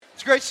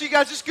It's great to see you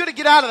guys. It's good to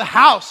get out of the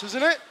house,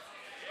 isn't it?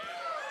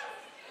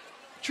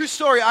 True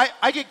story,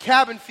 I get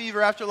cabin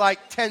fever after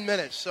like 10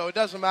 minutes, so it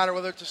doesn't matter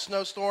whether it's a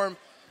snowstorm.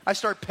 I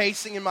start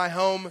pacing in my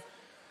home.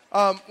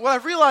 What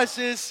I've realized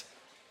is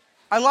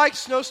I like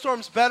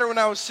snowstorms better when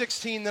I was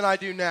 16 than I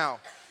do now.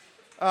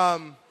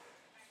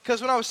 Because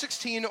when I was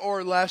 16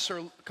 or less, or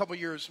a couple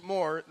years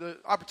more, the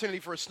opportunity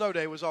for a snow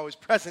day was always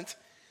present.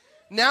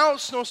 Now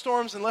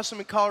snowstorms, unless I'm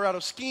in Colorado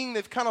skiing,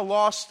 they've kind of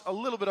lost a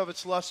little bit of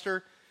its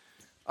luster.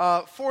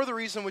 For the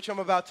reason which I'm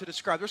about to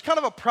describe. There's kind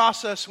of a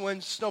process when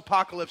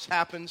snowpocalypse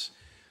happens.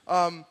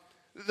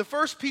 The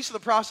first piece of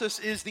the process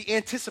is the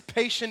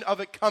anticipation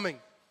of it coming,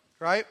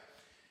 right?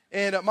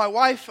 And my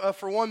wife,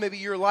 for one, maybe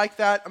you're like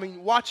that,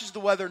 watches the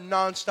weather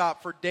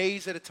nonstop for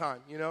days at a time,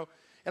 you know?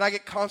 And I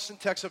get constant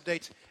text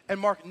updates. And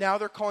Mark, now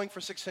they're calling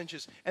for 6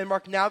 inches. And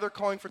Mark, now they're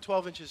calling for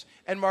 12 inches.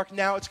 And Mark,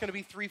 now it's going to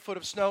be 3 foot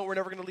of snow. We're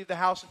never going to leave the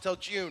house until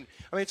June.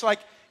 It's like,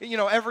 you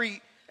know,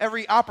 every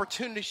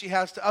opportunity she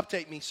has to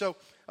update me. So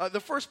the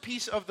first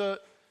piece of the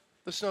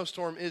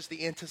snowstorm is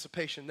the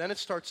anticipation. Then it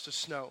starts to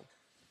snow.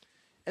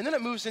 And then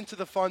it moves into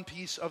the fun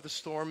piece of the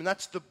storm, and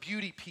that's the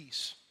beauty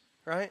piece,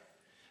 right?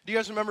 Do you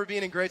guys remember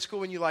being in grade school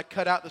when you, like,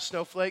 cut out the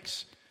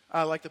snowflakes,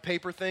 like the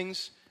paper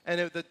things?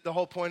 And the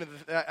whole point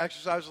of the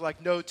exercise was,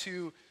 like, no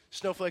two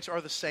snowflakes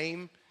are the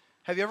same.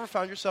 Have you ever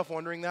found yourself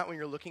wondering that when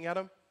you're looking at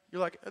them? You're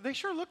like, they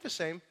sure look the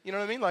same. You know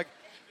what I mean? Like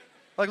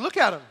look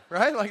at them,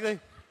 right?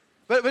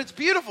 But it's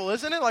beautiful,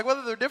 isn't it? Like,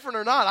 whether they're different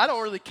or not, I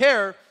don't really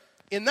care.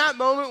 In that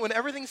moment when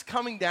everything's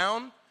coming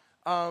down,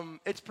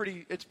 it's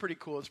pretty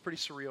cool. It's pretty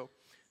surreal.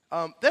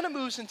 Then it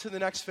moves into the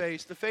next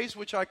phase, the phase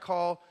which I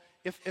call,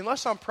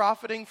 unless I'm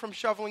profiting from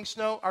shoveling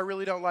snow, I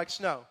really don't like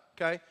snow,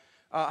 okay?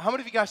 How many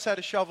of you guys had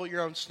to shovel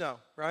your own snow,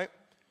 right?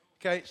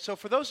 Okay, so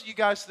for those of you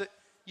guys that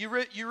you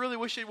really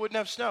wish it wouldn't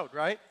have snowed,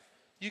 right?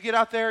 You get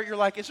out there, you're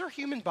like, is there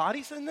human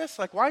bodies in this?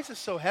 Like, why is this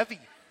so heavy,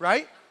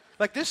 right?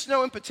 Like this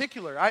snow in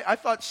particular, I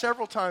thought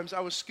several times I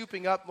was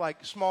scooping up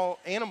like small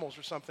animals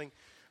or something.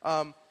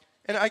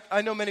 And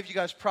I know many of you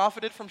guys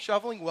profited from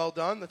shoveling. Well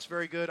done. That's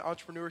very good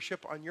entrepreneurship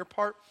on your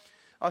part.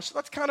 So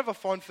that's kind of a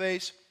fun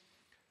phase.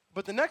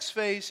 But the next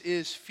phase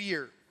is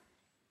fear.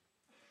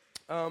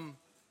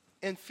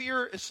 And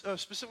fear is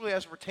specifically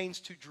as it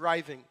pertains to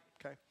driving.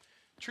 Okay,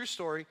 true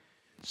story.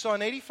 Saw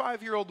an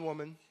 85-year-old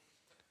woman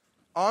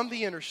on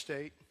the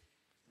interstate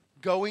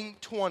going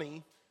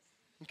 20,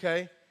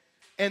 okay,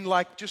 and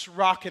like just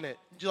rocking it,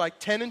 like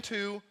 10 and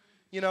 2,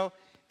 you know.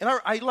 And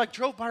I like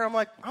drove by her. I'm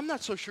like, I'm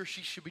not so sure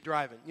she should be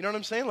driving. You know what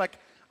I'm saying? Like,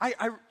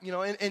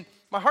 and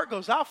my heart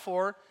goes out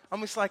for her.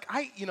 I'm just like,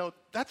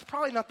 that's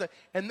probably not the.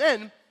 And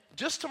then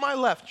just to my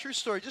left, true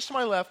story, just to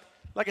my left,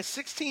 like a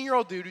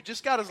 16-year-old dude who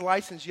just got his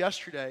license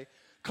yesterday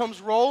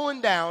comes rolling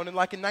down in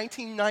like a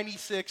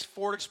 1996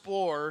 Ford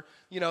Explorer,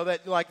 you know,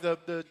 that like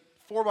the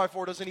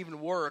 4x4 doesn't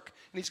even work,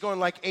 and he's going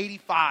like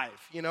 85,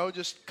 you know,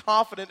 just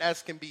confident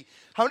as can be.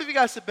 How many of you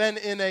guys have been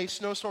in a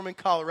snowstorm in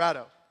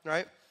Colorado,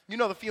 right? You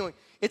know the feeling.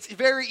 It's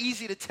very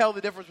easy to tell the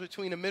difference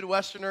between a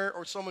Midwesterner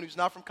or someone who's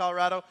not from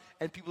Colorado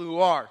and people who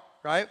are,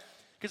 right?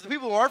 Because the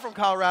people who aren't from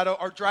Colorado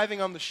are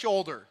driving on the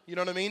shoulder, you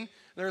know what I mean?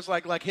 There's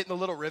like hitting the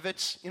little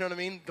rivets, you know what I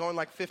mean? Going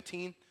like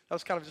 15. That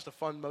was kind of just a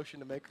fun motion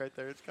to make right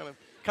there. It's kind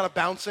of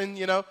bouncing,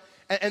 you know?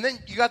 And then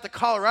you got the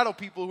Colorado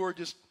people who are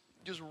just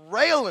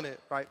railing it,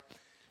 right?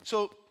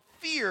 So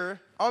fear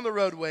on the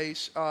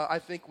roadways, I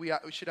think we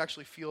should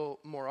actually feel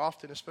more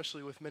often,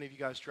 especially with many of you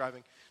guys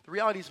driving. The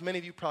reality is many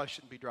of you probably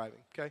shouldn't be driving,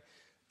 okay?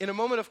 In a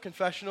moment of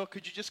confessional,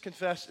 could you just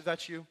confess if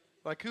that's you?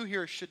 Like, who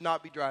here should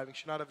not be driving,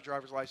 should not have a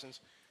driver's license?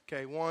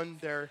 Okay, 1,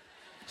 there,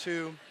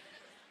 2,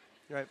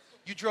 right?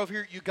 You drove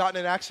here, you got in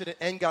an accident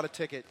and got a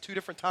ticket 2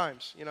 different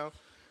times, you know?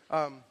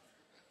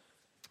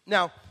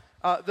 Now,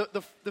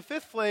 the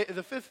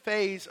fifth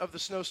phase of the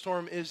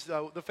snowstorm is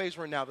the phase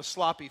we're in now, the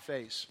sloppy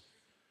phase,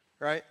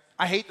 right?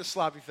 I hate the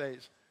sloppy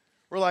phase.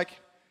 We're like,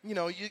 you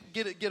know, you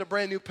get a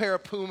brand new pair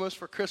of Pumas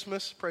for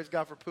Christmas. Praise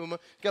God for Puma.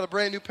 You got a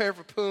brand new pair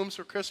of Pumas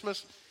for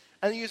Christmas,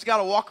 and you just got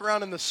to walk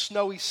around in the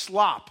snowy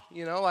slop,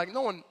 you know? Like,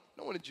 no one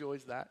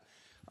enjoys that.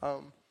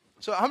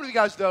 So how many of you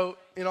guys, though,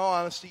 in all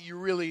honesty, you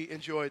really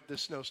enjoyed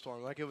this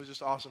snowstorm? Like, it was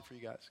just awesome for you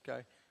guys,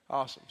 okay?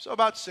 Awesome. So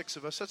about 6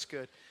 of us. That's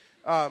good.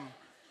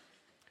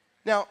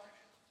 Now,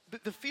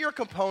 the fear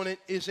component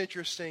is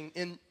interesting,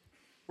 and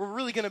we're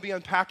really going to be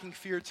unpacking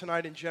fear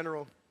tonight in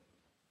general.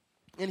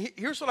 And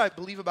here's what I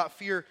believe about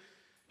fear,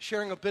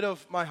 sharing a bit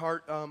of my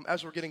heart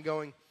as we're getting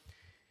going,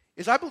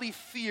 is I believe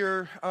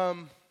fear,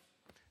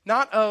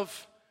 not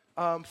of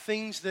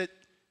things that,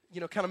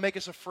 you know, kind of make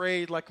us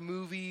afraid like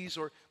movies,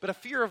 but a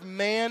fear of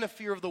man, a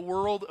fear of the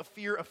world, a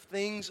fear of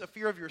things, a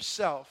fear of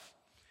yourself.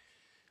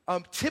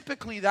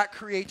 Typically, that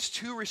creates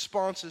 2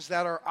 responses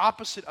that are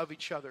opposite of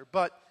each other,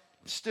 but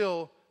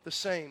still the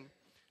same.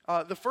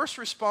 The first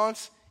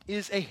response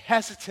is a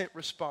hesitant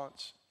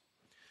response.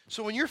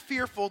 So when you're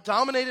fearful,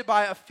 dominated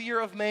by a fear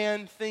of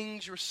man,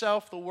 things,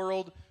 yourself, the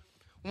world,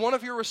 one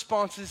of your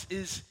responses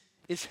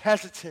is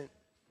hesitant.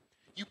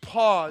 You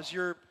pause.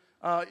 You're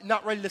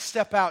not ready to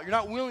step out. You're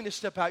not willing to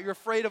step out. You're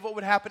afraid of what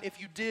would happen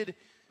if you did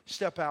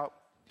step out.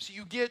 So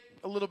you get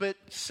a little bit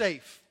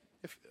safe,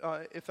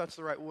 if that's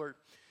the right word.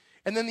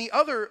 And then the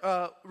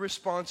other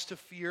response to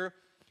fear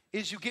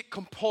is you get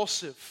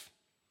compulsive.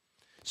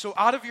 So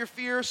out of your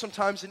fear,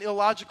 sometimes in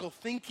illogical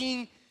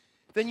thinking,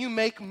 then you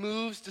make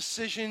moves,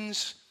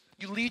 decisions,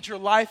 you lead your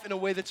life in a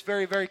way that's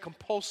very, very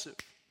compulsive.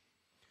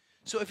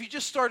 So if you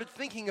just started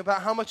thinking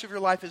about how much of your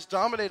life is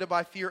dominated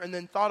by fear and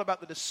then thought about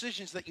the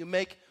decisions that you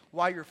make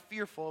while you're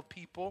fearful of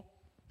people,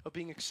 of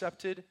being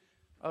accepted,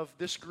 of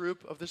this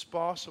group, of this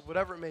boss, of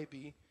whatever it may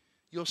be,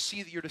 you'll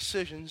see that your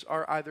decisions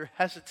are either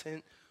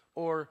hesitant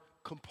or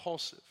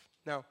compulsive.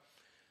 Now,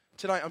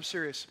 tonight I'm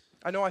serious.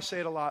 I know I say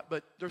it a lot,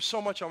 but there's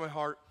so much on my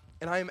heart,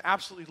 and I am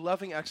absolutely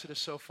loving Exodus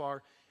so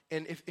far.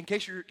 And in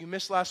case you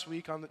missed last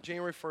week, on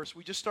January 1st,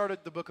 we just started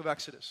the book of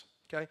Exodus,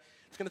 okay?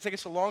 It's going to take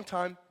us a long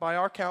time. By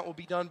our count, we'll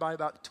be done by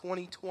about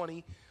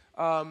 2020.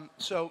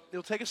 So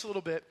it'll take us a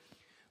little bit.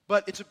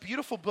 But it's a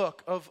beautiful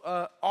book of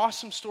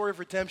awesome story of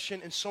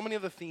redemption and so many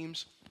other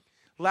themes.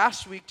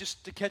 Last week,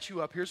 just to catch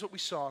you up, here's what we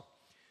saw.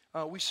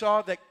 We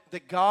saw that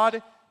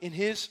God, in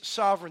his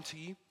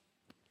sovereignty,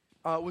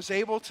 was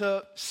able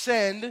to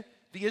send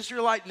the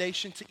Israelite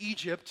nation to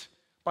Egypt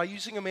by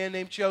using a man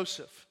named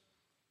Joseph.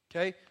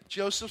 Okay?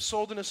 Joseph,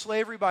 sold into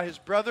slavery by his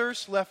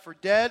brothers, left for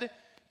dead,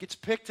 gets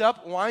picked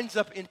up, winds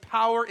up in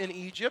power in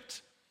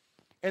Egypt,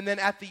 and then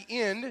at the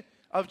end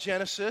of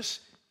Genesis,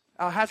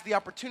 has the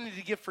opportunity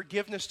to give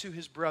forgiveness to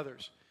his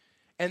brothers.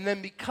 And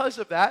then because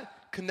of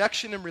that,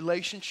 connection and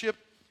relationship,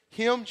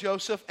 him,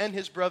 Joseph, and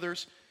his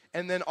brothers,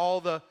 and then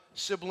all the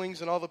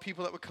siblings and all the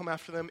people that would come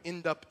after them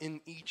end up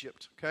in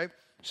Egypt, okay?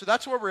 So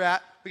that's where we're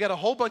at. We got a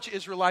whole bunch of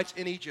Israelites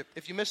in Egypt.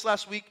 If you missed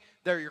last week,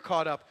 there, you're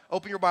caught up.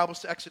 Open your Bibles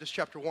to Exodus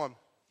chapter 1,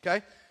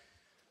 okay?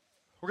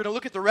 We're going to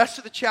look at the rest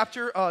of the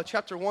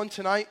chapter 1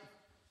 tonight.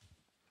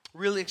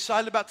 Really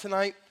excited about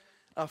tonight.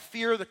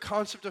 Fear, the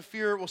concept of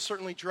fear will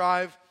certainly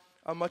drive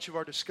much of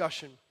our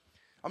discussion.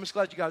 I'm just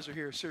glad you guys are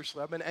here,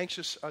 seriously. I've been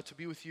anxious to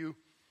be with you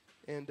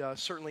and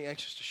certainly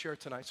anxious to share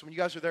tonight. So when you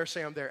guys are there,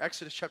 say I'm there.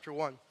 Exodus chapter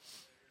 1.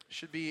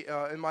 Should be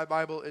in my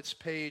Bible, it's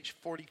page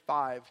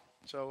 45,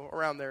 so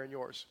around there in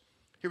yours.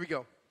 Here we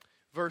go.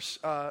 Verse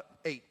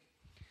 8.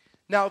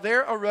 Now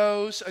there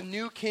arose a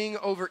new king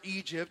over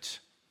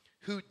Egypt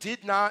who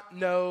did not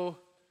know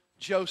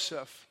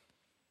Joseph.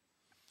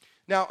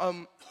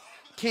 Now,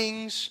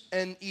 kings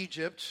and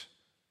Egypt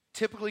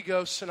typically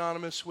go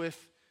synonymous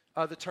with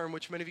the term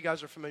which many of you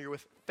guys are familiar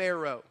with,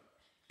 Pharaoh.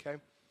 Okay?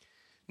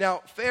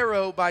 Now,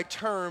 Pharaoh by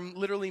term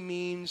literally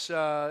means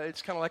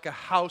it's kind of like a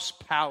house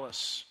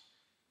palace.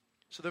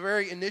 So the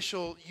very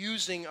initial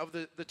using of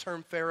the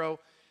term Pharaoh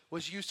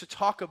was used to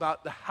talk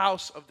about the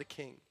house of the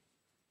king.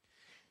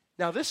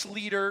 Now, this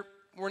leader,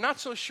 we're not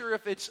so sure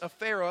if it's a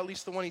Pharaoh, at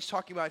least the one he's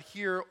talking about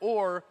here,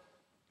 or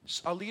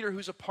a leader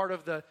who's a part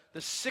of the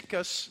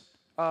Sykos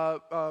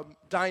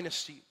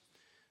dynasty.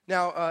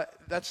 Now,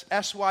 that's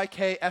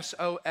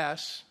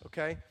Syksos,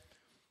 okay?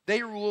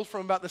 They ruled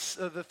from about the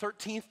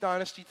 13th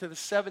dynasty to the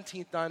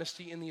 17th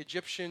dynasty in the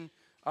Egyptian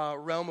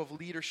realm of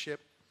leadership.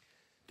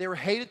 They were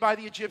hated by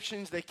the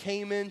Egyptians. They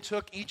came in,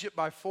 took Egypt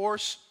by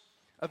force,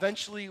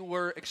 eventually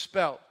were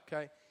expelled,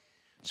 okay?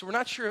 So we're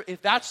not sure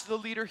if that's the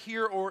leader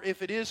here or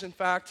if it is, in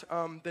fact,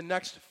 the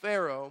next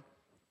Pharaoh.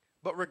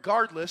 But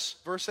regardless,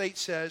 verse 8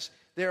 says,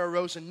 there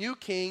arose a new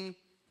king,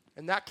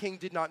 and that king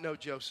did not know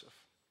Joseph.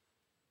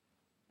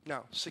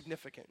 Now,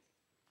 significant.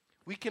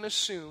 We can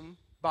assume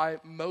by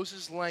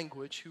Moses'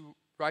 language, who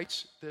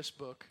writes this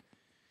book,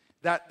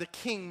 that the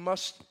king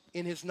must,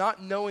 in his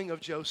not knowing of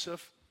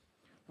Joseph,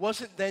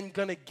 wasn't then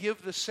going to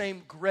give the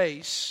same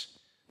grace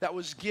that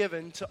was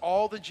given to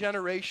all the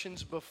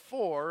generations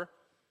before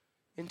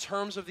in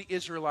terms of the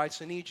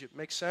Israelites in Egypt.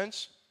 Make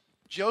sense?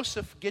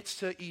 Joseph gets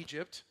to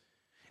Egypt,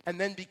 and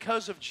then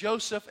because of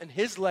Joseph and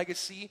his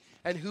legacy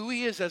and who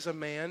he is as a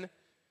man,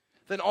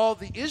 then all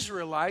the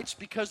Israelites,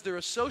 because they're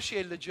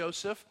associated to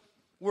Joseph,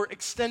 were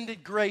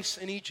extended grace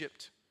in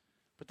Egypt.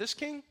 But this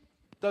king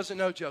doesn't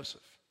know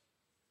Joseph.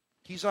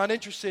 He's not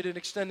interested in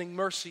extending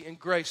mercy and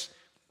grace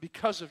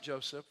because of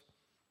Joseph.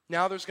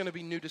 Now there's going to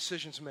be new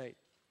decisions made.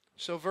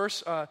 So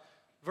verse 9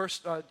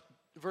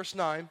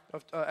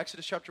 of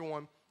Exodus chapter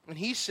 1, and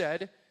he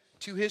said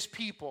to his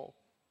people,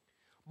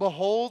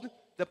 behold,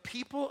 the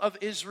people of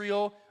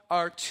Israel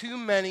are too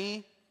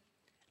many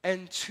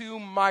and too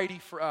mighty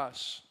for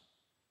us.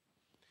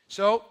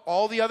 So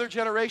all the other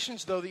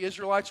generations, though the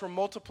Israelites were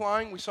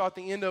multiplying, we saw at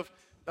the end of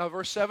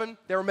verse 7,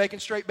 they were making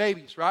straight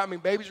babies, right? I mean,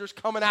 babies were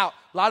just coming out.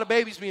 A lot of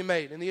babies being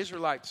made in the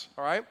Israelites,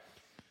 all right?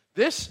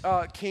 This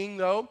king,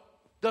 though,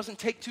 doesn't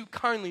take too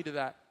kindly to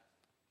that.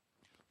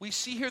 We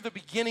see here the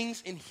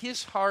beginnings in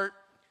his heart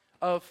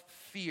of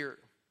fear.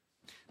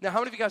 Now, how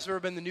many of you guys have ever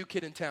been the new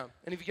kid in town?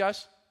 Any of you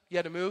guys? You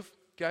had to move?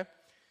 Okay.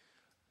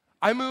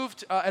 I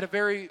moved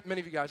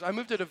many of you guys, I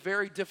moved at a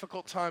very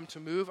difficult time to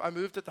move. I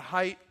moved at the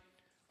height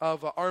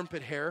of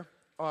armpit hair,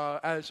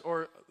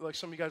 or like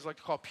some of you guys like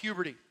to call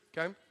puberty,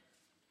 okay?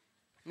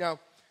 Now,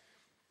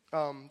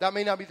 that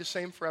may not be the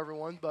same for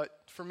everyone, but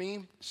for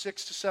me,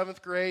 6th to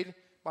 7th grade,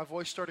 my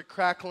voice started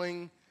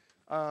crackling.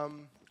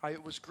 I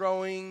was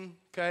growing,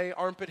 okay,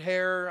 armpit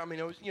hair. I mean,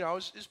 it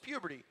was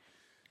puberty.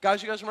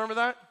 Guys, you guys remember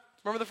that?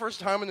 Remember the first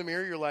time in the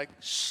mirror, you're like,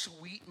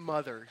 sweet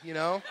mother, you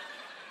know?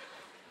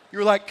 You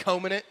were like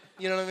combing it,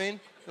 you know what I mean?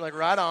 You're like,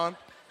 right on.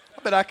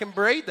 I bet I can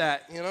braid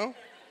that, you know?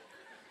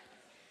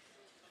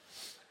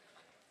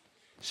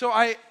 So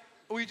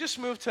we just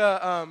moved to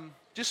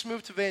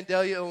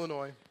Vandalia,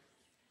 Illinois.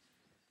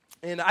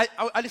 And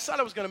I decided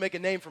I was going to make a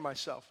name for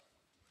myself.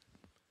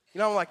 You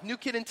know, I'm like, new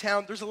kid in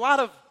town. There's a lot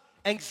of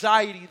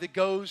anxiety that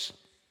goes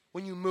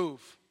when you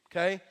move,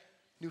 okay?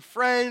 New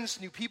friends,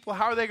 new people,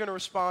 how are they going to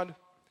respond?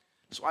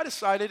 So I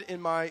decided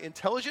in my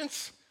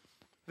intelligence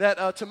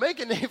that to make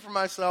a name for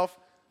myself,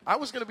 I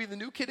was going to be the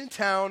new kid in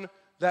town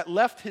that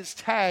left his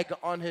tag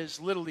on his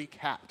Little League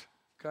hat,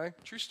 okay?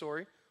 True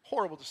story.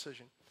 Horrible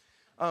decision.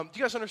 Do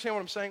you guys understand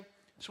what I'm saying?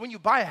 So when you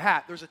buy a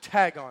hat, there's a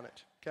tag on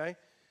it, okay?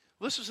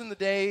 This was in the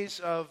days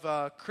of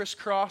Criss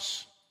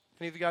Cross.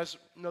 Any of you guys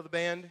know the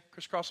band?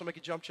 Criss Cross will make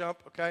you jump,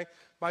 okay?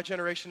 My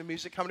generation of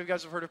music. How many of you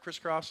guys have heard of Criss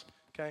Cross?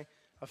 Okay,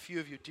 a few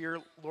of you. Dear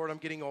Lord, I'm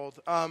getting old.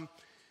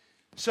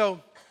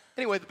 So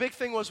anyway, the big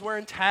thing was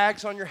wearing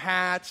tags on your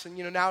hats, and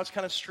now it's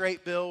kind of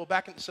straight bill.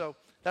 So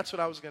that's what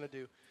I was going to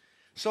do.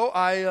 So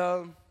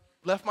I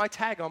left my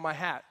tag on my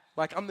hat.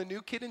 Like I'm the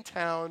new kid in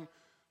town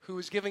who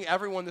is giving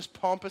everyone this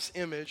pompous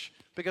image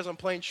because I'm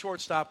playing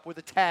shortstop with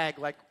a tag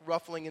like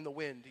ruffling in the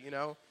wind,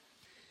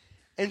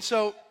 And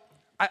so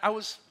I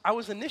was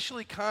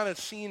initially kind of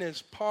seen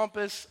as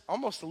pompous,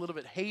 almost a little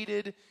bit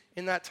hated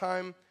in that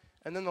time.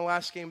 And then the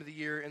last game of the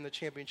year in the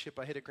championship,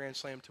 I hit a grand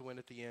slam to win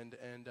at the end,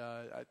 and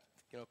that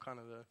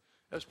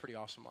was pretty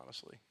awesome,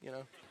 honestly.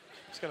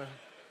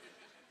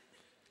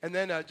 And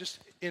then just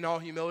in all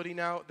humility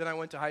now, then I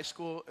went to high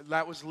school.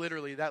 That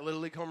Little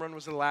League home run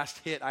was the last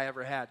hit I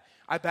ever had.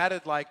 I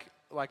batted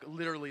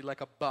literally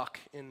like a buck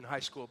in high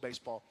school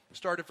baseball.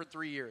 Started for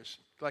 3 years.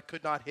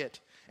 Could not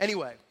hit.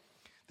 Anyway,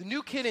 the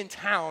new kid in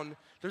town,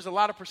 there's a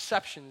lot of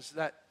perceptions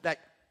that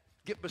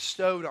get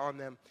bestowed on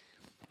them.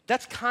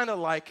 That's kind of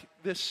like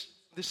this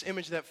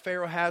image that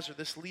Pharaoh has or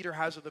this leader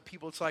has of the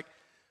people. It's like,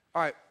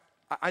 all right,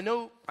 I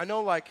know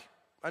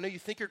you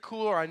think you're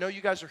cool, or I know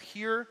you guys are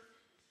here,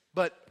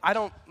 but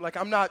I'm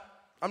not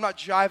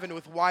jiving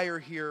with why you're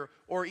here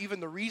or even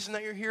the reason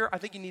that you're here. I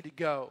think you need to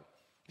go.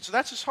 And so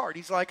that's his heart.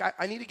 He's like,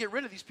 I need to get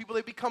rid of these people.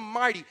 They become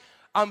mighty.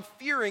 I'm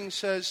fearing,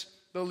 says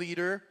the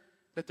leader,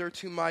 that they're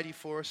too mighty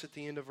for us at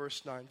the end of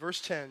verse 9.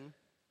 Verse 10,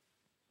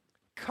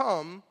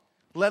 come,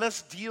 let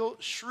us deal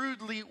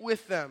shrewdly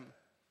with them.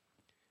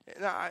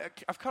 And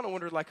I've kind of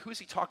wondered, who is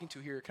he talking to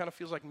here? It kind of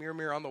feels like mirror,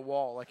 mirror on the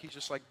wall. Like he's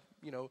just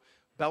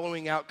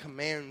bellowing out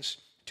commands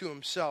to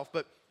himself.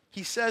 But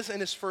he says in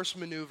his first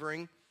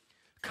maneuvering,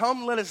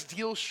 come, let us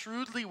deal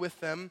shrewdly with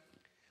them,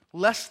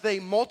 lest they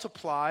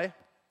multiply.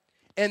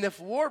 And if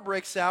war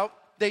breaks out,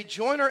 they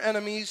join our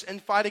enemies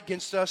and fight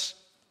against us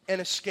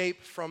and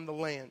escape from the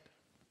land.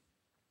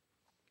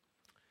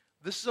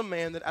 This is a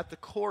man that at the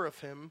core of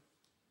him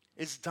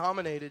is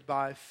dominated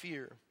by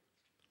fear.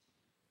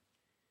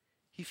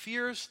 He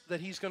fears that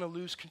he's going to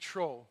lose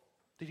control,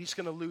 that he's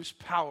going to lose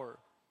power,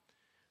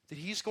 that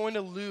he's going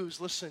to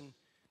lose, listen,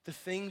 the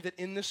thing that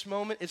in this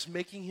moment is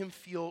making him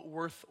feel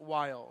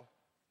worthwhile.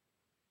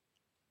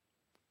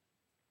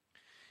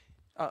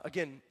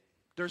 Again,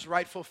 there's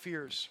rightful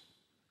fears.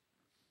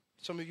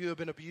 Some of you have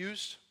been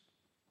abused.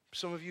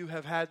 Some of you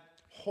have had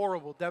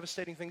horrible,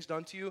 devastating things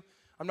done to you.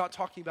 I'm not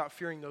talking about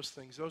fearing those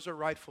things. Those are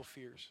rightful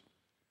fears.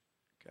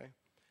 Okay?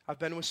 I've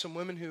been with some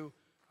women who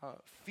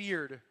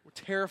were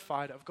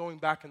terrified of going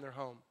back in their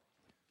home.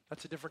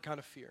 That's a different kind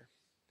of fear.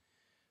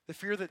 The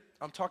fear that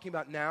I'm talking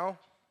about now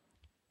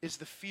is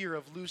the fear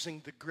of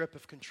losing the grip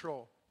of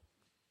control.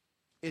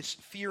 It's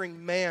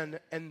fearing man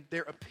and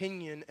their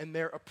opinion and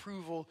their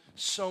approval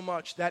so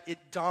much that it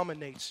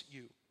dominates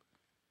you.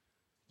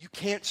 You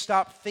can't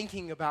stop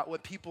thinking about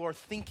what people are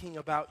thinking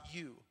about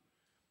you.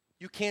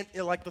 You can't,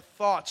 like the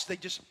thoughts,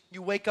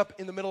 you wake up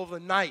in the middle of the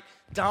night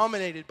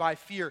dominated by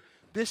fear.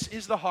 This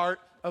is the heart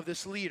of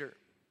this leader.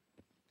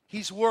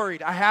 He's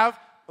worried. I have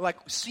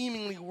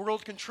seemingly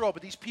world control,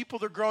 but these people,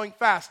 they're growing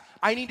fast.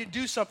 I need to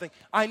do something.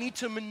 I need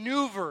to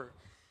maneuver.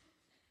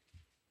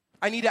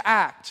 I need to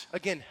act.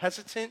 Again,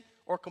 hesitant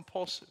or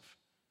compulsive.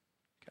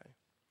 Okay.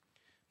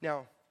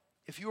 Now,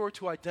 if you were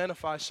to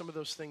identify some of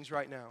those things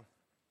right now,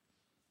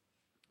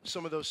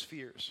 some of those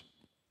fears,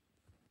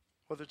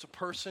 whether it's a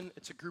person,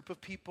 it's a group of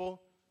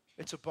people,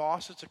 it's a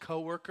boss, it's a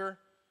coworker,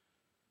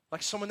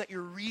 like someone that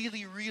you're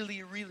really,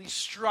 really, really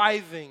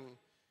striving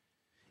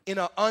in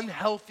an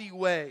unhealthy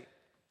way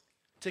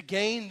to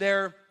gain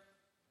their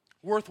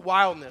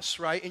worthwhileness,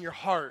 right, in your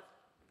heart.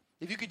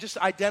 If you could just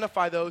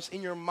identify those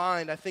in your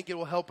mind, I think it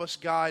will help us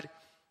guide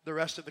the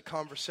rest of the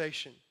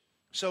conversation.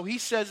 So he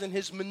says in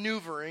his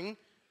maneuvering,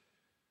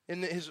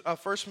 in his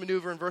first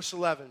maneuver in verse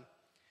 11,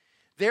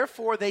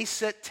 therefore they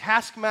set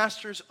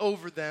taskmasters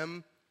over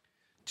them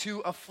to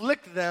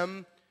afflict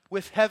them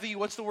with heavy,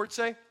 what's the word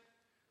say?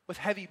 With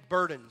heavy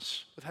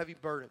burdens. With heavy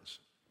burdens.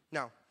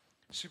 Now,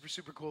 super,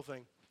 super cool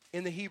thing.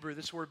 In the Hebrew,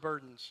 this word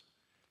burdens,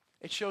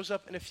 it shows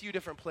up in a few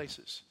different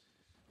places.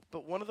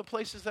 But one of the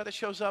places that it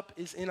shows up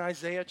is in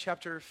Isaiah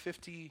chapter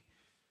 53.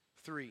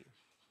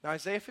 Now,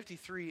 Isaiah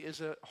 53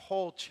 is a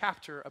whole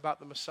chapter about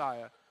the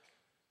Messiah.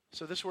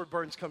 So this word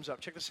burdens comes up.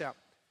 Check this out.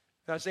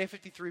 In Isaiah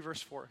 53,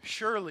 verse 4.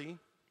 Surely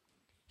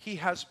he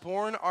has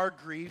borne our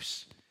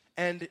griefs,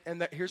 and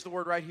here's the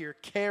word right here,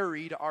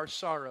 carried our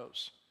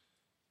sorrows.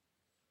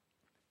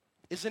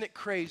 Isn't it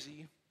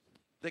crazy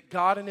that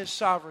God in his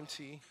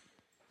sovereignty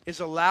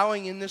is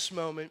allowing in this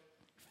moment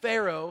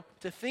Pharaoh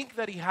to think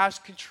that he has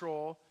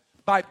control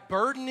by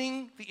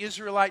burdening the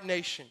Israelite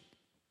nation,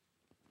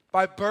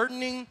 by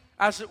burdening,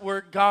 as it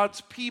were,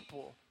 God's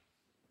people.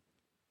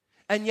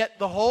 And yet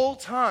the whole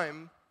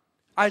time,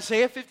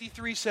 Isaiah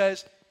 53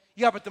 says,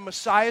 yeah, but the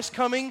Messiah is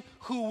coming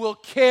who will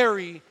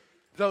carry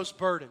those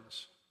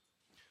burdens,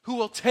 who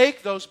will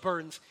take those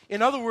burdens.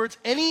 In other words,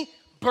 any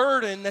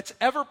burden that's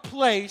ever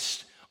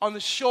placed on the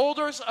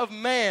shoulders of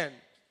man,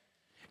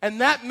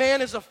 and that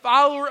man is a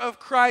follower of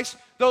Christ,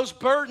 those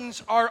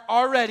burdens are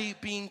already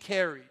being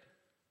carried.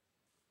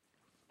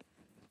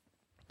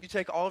 You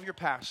take all of your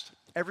past,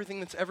 everything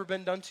that's ever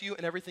been done to you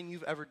and everything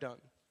you've ever done.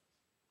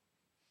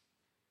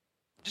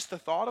 Just the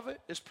thought of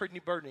it is pretty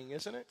burdening,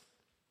 isn't it?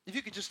 If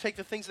you could just take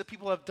the things that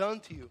people have done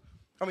to you,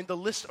 I mean, the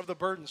list of the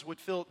burdens would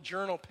fill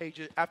journal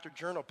page after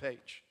journal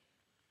page.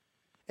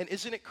 And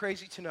isn't it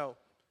crazy to know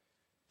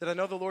that I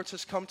know the Lord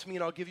says, come to me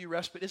and I'll give you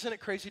rest, but isn't it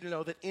crazy to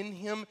know that in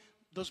him,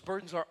 those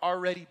burdens are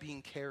already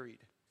being carried?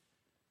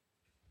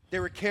 They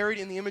were carried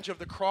in the image of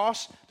the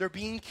cross. They're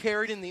being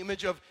carried in the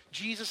image of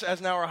Jesus as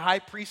now our high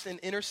priest and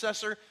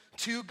intercessor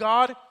to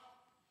God.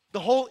 The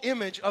whole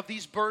image of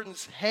these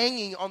burdens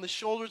hanging on the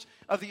shoulders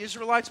of the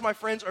Israelites, my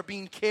friends, are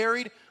being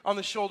carried on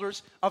the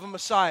shoulders of a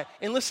Messiah.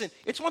 And listen,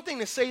 it's one thing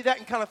to say that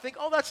and kind of think,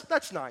 oh,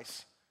 that's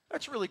nice.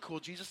 That's really cool,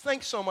 Jesus.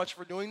 Thanks so much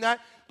for doing that.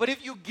 But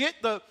if you get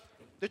the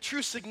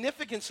true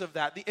significance of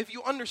that, if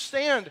you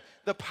understand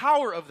the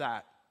power of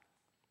that,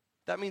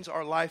 that means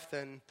our life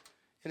then,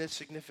 in its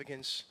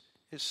significance,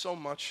 is so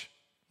much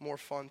more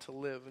fun to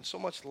live and so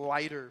much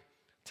lighter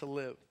to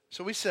live.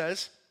 So he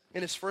says,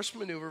 in his first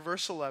maneuver,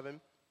 verse 11,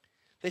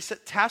 they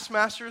set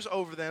taskmasters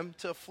over them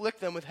to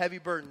afflict them with heavy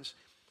burdens.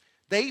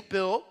 They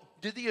built,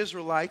 did the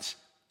Israelites,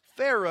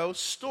 Pharaoh's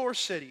store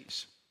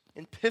cities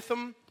in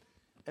Pithom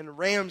and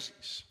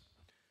Ramses.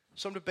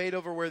 Some debate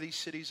over where these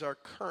cities are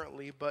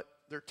currently, but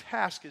their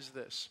task is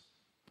this.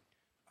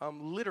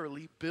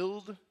 Literally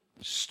build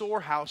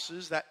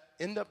storehouses that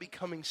end up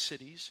becoming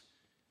cities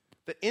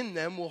that in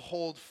them will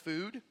hold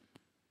food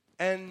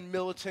and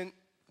militant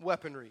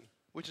weaponry,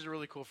 which is a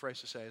really cool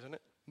phrase to say, isn't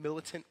it?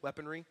 Militant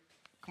weaponry.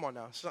 Come on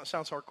now, it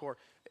sounds hardcore.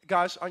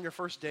 Guys, on your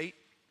first date,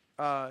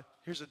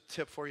 here's a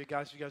tip for you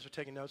guys, if you guys are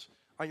taking notes.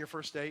 On your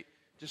first date,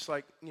 just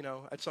like,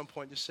 at some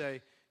point just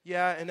say,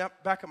 yeah, and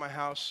back at my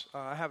house,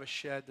 I have a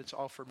shed that's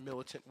all for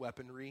militant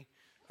weaponry.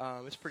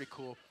 It's pretty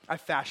cool. I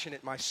fashion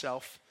it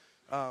myself.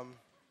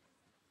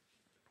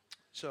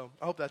 So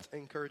I hope that's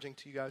encouraging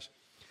to you guys.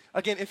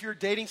 Again, if you're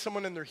dating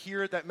someone and they're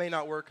here, that may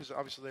not work because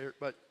obviously they're,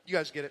 but you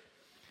guys get it.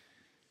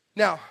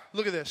 Now,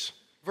 look at this.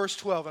 Verse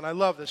 12, and I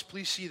love this.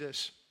 Please see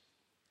this.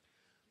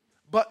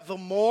 But the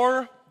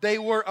more they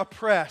were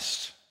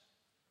oppressed,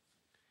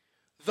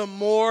 the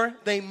more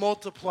they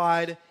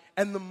multiplied,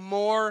 and the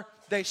more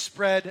they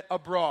spread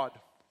abroad.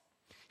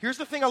 Here's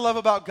the thing I love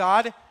about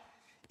God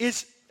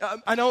is,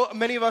 I know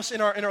many of us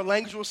in our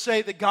language will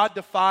say that God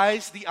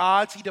defies the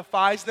odds. He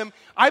defies them.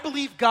 I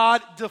believe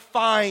God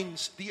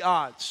defines the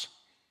odds.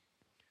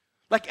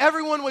 Like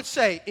everyone would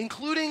say,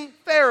 including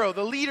Pharaoh,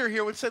 the leader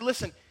here, would say,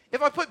 listen,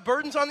 if I put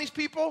burdens on these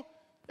people,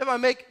 if I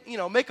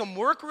make them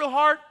work real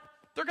hard,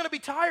 they're going to be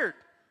tired.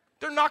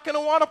 They're not going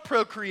to want to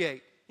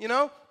procreate,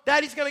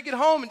 Daddy's going to get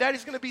home and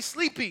Daddy's going to be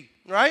sleepy,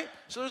 right?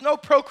 So there's no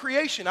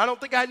procreation. I don't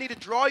think I need to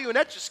draw you an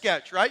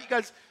Etch-a-Sketch, right? You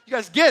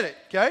guys get it,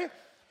 okay?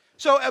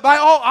 So by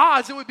all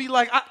odds, it would be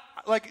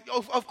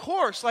of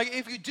course,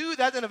 if you do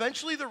that, then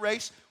eventually the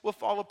race will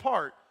fall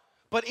apart.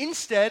 But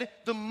instead,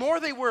 the more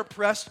they were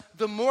oppressed,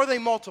 the more they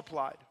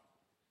multiplied.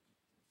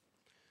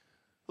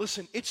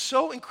 Listen, it's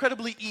so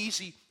incredibly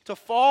easy to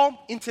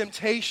fall in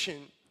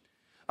temptation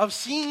of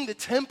seeing the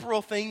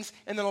temporal things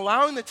and then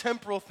allowing the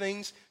temporal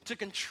things to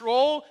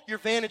control your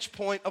vantage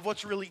point of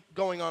what's really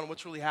going on,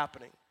 what's really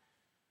happening.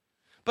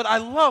 But I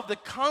love the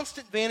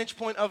constant vantage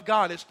point of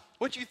God is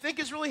what you think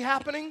is really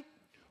happening,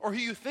 or who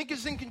you think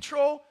is in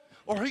control,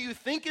 or who you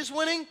think is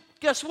winning.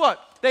 Guess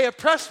what? They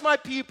oppressed my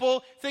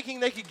people, thinking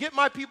they could get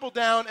my people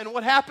down, and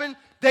what happened?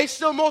 They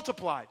still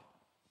multiplied,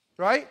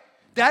 right?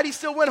 Daddy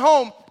still went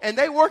home, and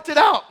they worked it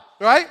out,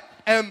 right?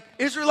 And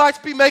Israelites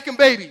be making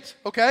babies,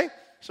 okay?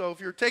 So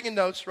if you're taking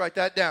notes, write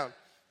that down.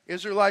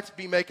 Israelites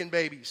be making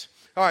babies.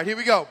 All right, here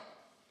we go.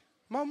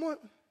 Mom,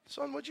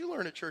 son, what'd you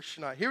learn at church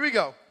tonight? Here we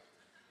go.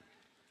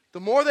 The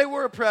more they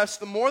were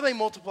oppressed, the more they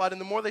multiplied, and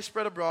the more they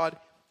spread abroad.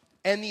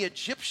 And the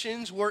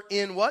Egyptians were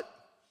in what?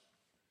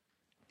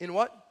 In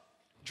what?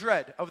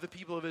 Dread of the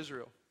people of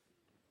Israel.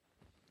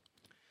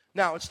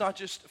 Now, it's not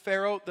just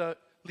Pharaoh, the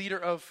leader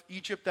of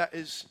Egypt, that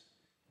is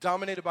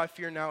dominated by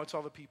fear. Now it's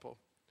all the people.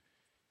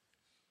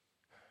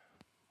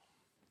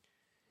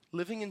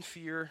 Living in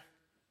fear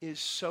is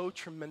so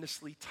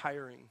tremendously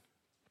tiring.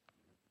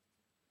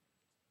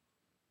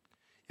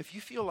 If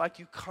you feel like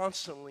you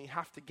constantly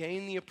have to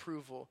gain the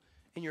approval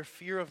in your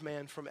fear of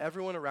man from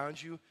everyone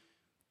around you,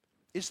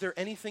 is there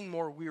anything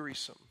more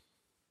wearisome?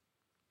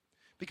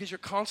 Because you're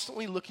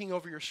constantly looking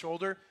over your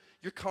shoulder.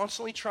 You're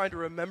constantly trying to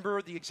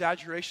remember the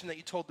exaggeration that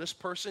you told this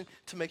person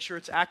to make sure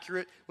it's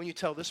accurate when you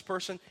tell this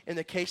person in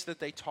the case that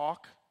they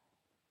talk.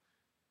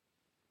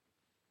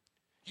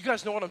 You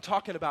guys know what I'm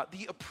talking about.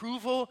 The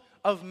approval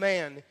of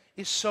man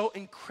is so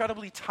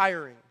incredibly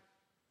tiring.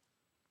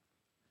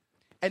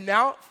 And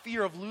now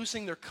fear of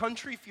losing their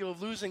country, fear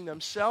of losing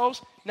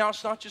themselves. Now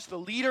it's not just the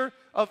leader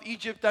of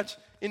Egypt that's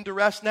in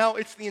duress. Now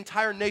it's the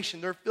entire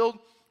nation. They're filled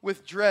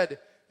with dread,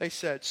 they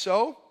said.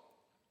 So,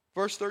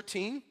 verse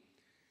 13,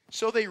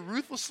 so they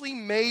ruthlessly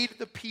made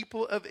the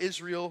people of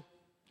Israel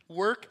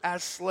work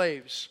as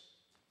slaves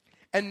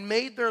and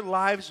made their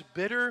lives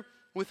bitter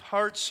with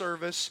hard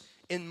service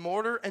in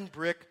mortar and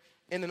brick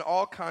and in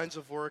all kinds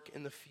of work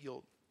in the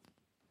field.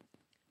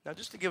 Now,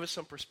 just to give us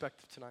some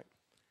perspective tonight,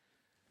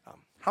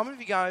 how many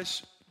of you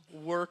guys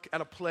work at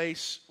a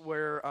place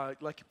where,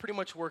 like, you pretty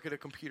much work at a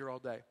computer all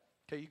day?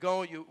 Okay, you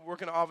go, you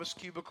work in an office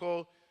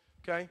cubicle,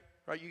 okay,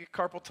 right? You get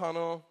carpal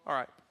tunnel, all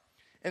right.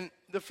 And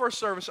the first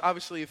service,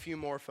 obviously, a few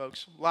more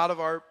folks. A lot of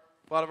our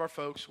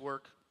folks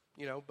work,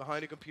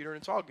 behind a computer,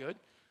 and it's all good.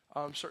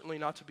 Certainly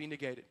not to be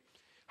negated.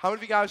 How many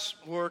of you guys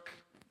work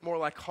more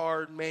like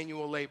hard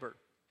manual labor?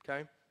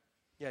 Okay,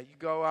 yeah, you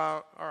go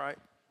out. All right,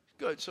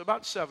 good. So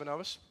about 7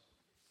 of us.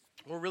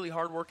 We're a really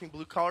hardworking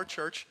blue-collar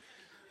church.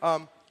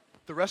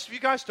 The rest of you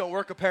guys don't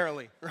work,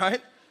 apparently,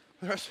 right?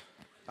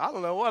 I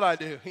don't know what I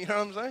do. You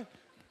know what I'm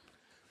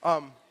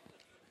saying?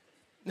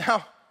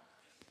 Now,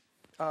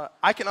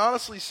 I can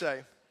honestly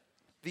say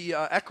the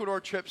Ecuador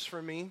trips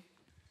for me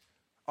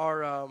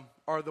are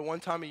the one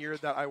time a year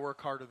that I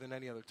work harder than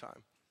any other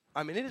time.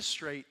 I mean, it is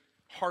straight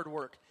hard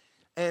work.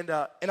 And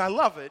I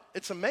love it.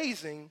 It's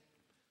amazing,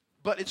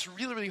 but it's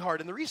really, really hard.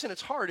 And the reason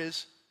it's hard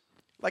is,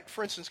 like,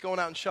 for instance, going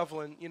out and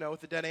shoveling,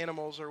 with the dead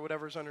animals or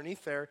whatever's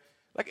underneath there.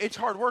 Like, it's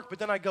hard work, but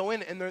then I go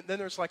in, and then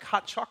there's, like,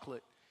 hot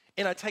chocolate.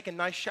 And I take a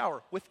nice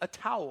shower with a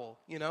towel,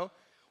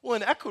 Well,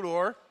 in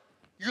Ecuador,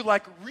 you're,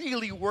 like,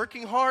 really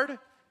working hard,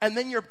 and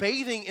then you're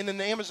bathing in an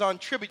Amazon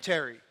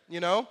tributary,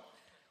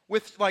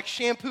 with, like,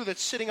 shampoo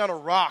that's sitting on a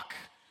rock.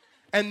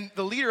 And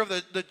the leader of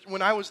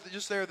when I was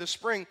just there this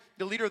spring,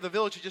 the leader of the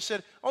village just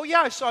said, oh, yeah,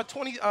 I saw a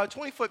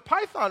 20-foot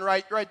python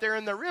right there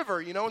in the river,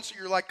 And so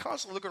you're, like,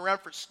 constantly looking around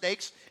for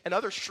snakes and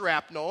other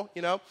shrapnel,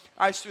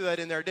 I just threw that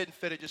in there. It didn't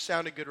fit. It just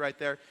sounded good right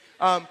there.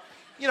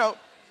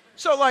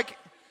 So, like,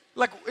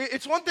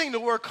 it's one thing to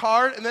work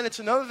hard, and then it's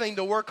another thing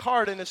to work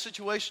hard in a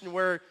situation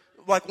where,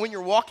 like, when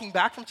you're walking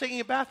back from taking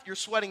a bath, you're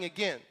sweating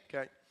again,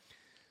 okay?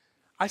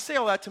 I say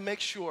all that to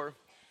make sure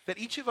that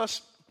each of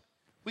us,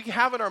 we can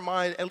have in our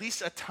mind at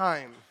least a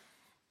time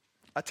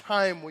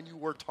when you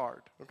worked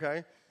hard,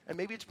 okay? And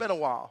maybe it's been a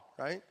while,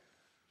 right?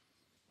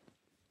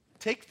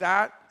 Take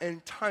that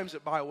and times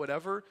it by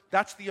whatever.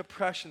 That's the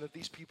oppression that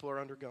these people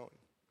are undergoing,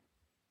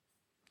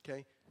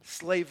 okay?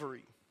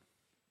 Slavery.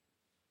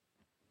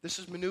 This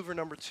is maneuver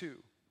number 2.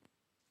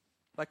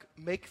 Like,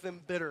 make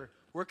them bitter.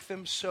 Work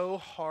them so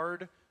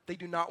hard they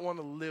do not want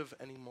to live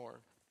anymore.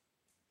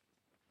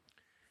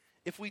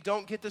 If we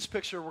don't get this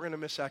picture, we're going to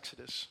miss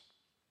Exodus.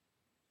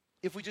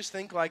 If we just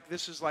think like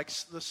this is like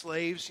the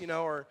slaves,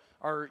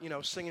 are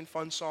singing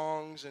fun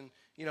songs and,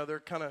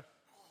 they're kind of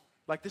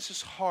like, this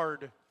is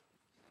hard,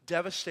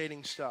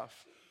 devastating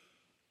stuff.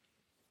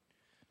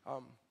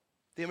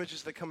 The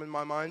images that come in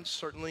my mind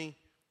certainly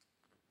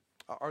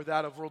are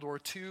that of World War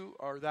II,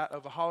 are that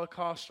of a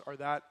Holocaust, are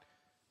that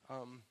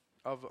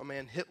of a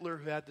man Hitler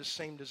who had the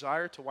same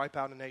desire to wipe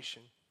out a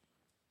nation.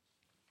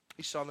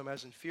 He saw them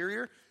as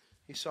inferior.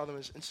 He saw them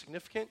as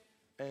insignificant.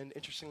 And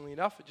interestingly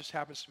enough, it just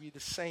happens to be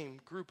the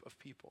same group of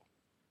people.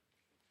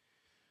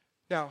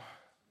 Now,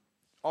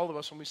 all of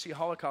us, when we see a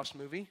Holocaust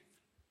movie,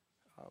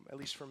 at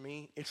least for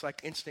me, it's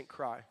like instant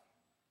cry.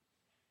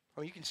 I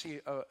mean, you can see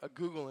a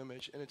Google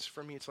image, and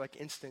for me, it's like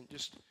instant,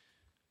 just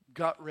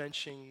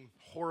gut-wrenching,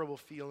 horrible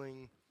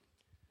feeling.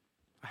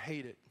 I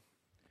hate it.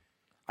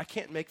 I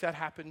can't make that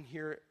happen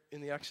here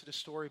in the Exodus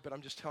story, but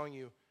I'm just telling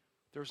you,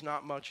 there's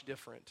not much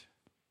different.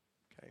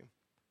 Okay?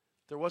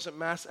 There wasn't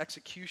mass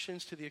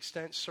executions to the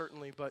extent,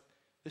 certainly, but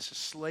this is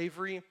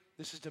slavery.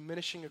 This is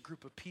diminishing a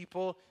group of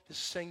people. This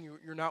is saying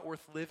you're not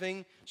worth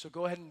living, so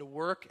go ahead and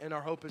work, and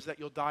our hope is that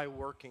you'll die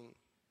working.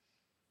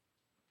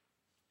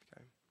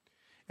 Okay?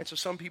 And so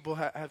some people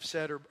have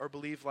said or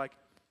believe,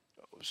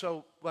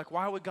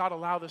 why would God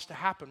allow this to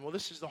happen? Well,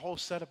 this is the whole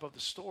setup of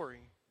the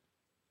story.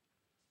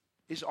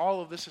 Is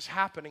all of this is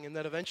happening, and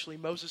then eventually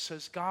Moses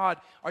says, God,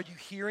 are you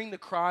hearing the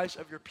cries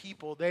of your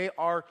people? They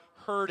are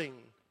hurting.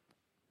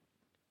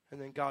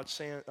 And then God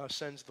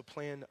sends the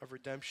plan of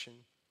redemption.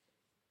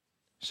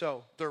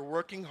 So they're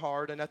working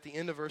hard, and at the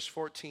end of verse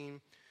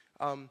 14,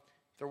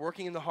 they're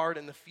working in the hard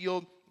in the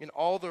field. In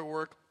all their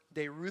work,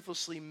 they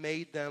ruthlessly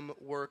made them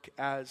work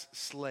as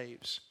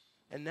slaves.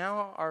 And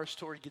now our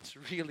story gets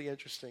really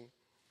interesting.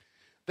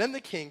 Then the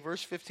king,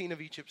 verse 15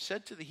 of Egypt,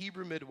 said to the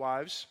Hebrew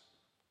midwives,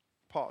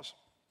 pause.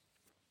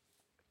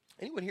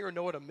 Anyone here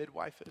know what a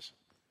midwife is?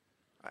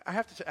 I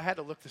had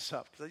to look this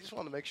up because I just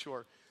want to make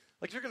sure.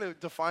 Like, if you're going to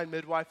define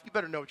midwife, you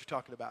better know what you're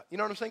talking about. You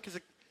know what I'm saying? Because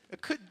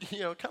it could,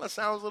 it kind of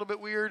sounds a little bit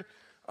weird.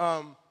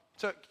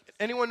 So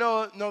anyone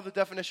know the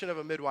definition of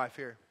a midwife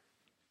here?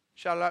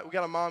 Shout it out. We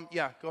got a mom.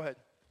 Yeah, go ahead.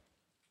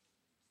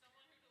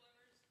 Someone who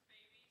delivers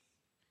babies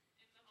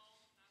in the home,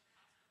 not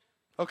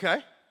the hospital.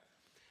 Okay.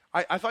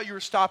 I thought you were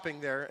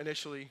stopping there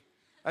initially.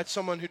 That's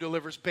someone who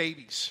delivers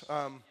babies.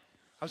 I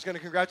was going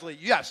to congratulate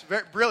you. Yes,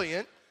 very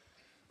brilliant.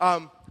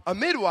 A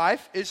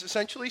midwife is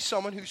essentially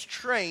someone who's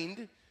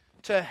trained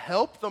to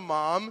help the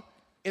mom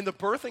in the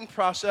birthing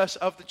process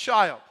of the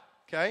child,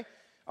 okay?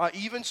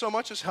 Even so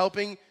much as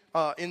helping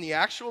in the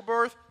actual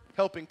birth,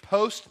 helping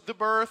post the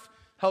birth,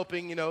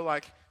 helping,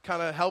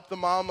 kind of help the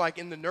mom,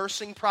 in the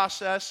nursing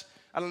process.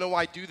 I don't know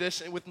why I do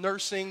this with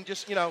nursing,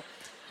 just,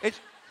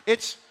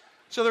 it's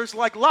so there's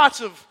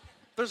lots of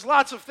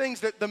things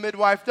that the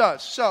midwife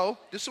does. So,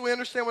 just so we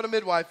understand what a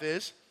midwife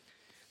is,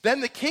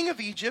 then the king of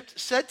Egypt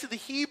said to the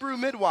Hebrew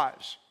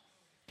midwives,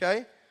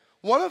 okay,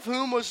 one of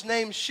whom was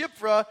named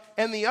Shiphrah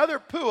and the other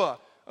Puah.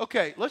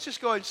 Okay, let's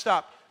just go ahead and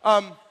stop.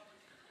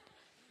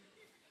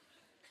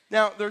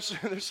 Now, there's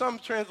some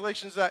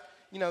translations that,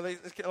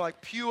 it's kind of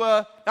like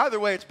Puah.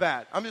 Either way, it's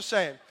bad. I'm just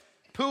saying,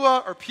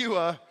 Puah or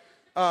Puah,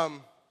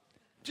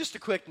 just a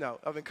quick note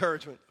of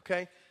encouragement,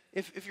 okay?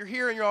 If you're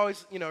here and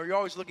you're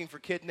always looking for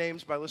kid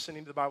names by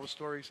listening to the Bible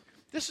stories,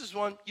 this is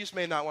one you just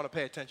may not want to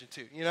pay attention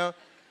to,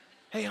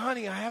 Hey,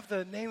 honey, I have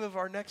the name of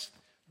our next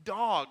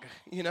dog,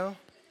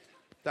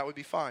 That would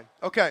be fine.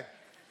 Okay.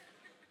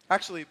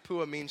 Actually,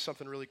 Puah means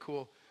something really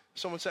cool.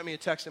 Someone sent me a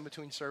text in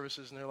between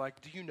services, and they're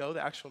like, do you know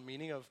the actual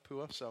meaning of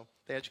Puah? So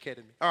they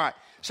educated me. All right.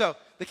 So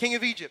the king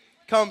of Egypt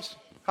comes,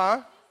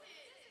 huh?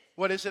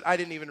 What is it? I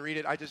didn't even read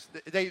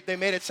it. They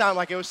made it sound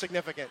like it was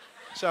significant.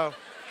 So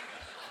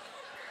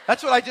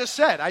that's what I just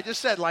said. I just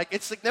said,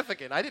 it's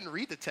significant. I didn't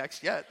read the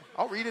text yet.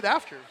 I'll read it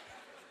after.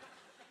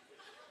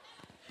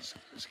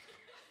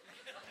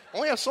 I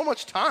only have so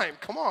much time.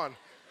 Come on.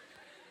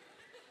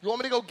 You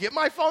want me to go get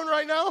my phone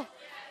right now?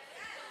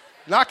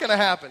 Not going to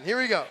happen. Here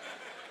we go.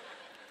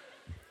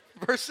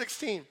 Verse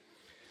 16.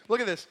 Look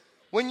at this.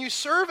 When you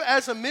serve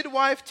as a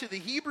midwife to the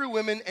Hebrew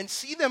women and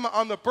see them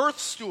on the birth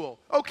stool.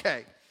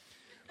 Okay.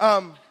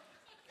 The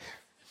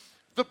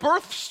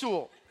birth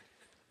stool.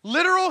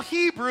 Literal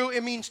Hebrew,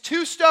 it means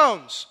 2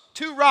 stones,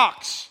 2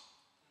 rocks.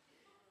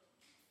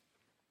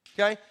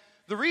 Okay?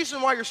 The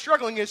reason why you're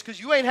struggling is because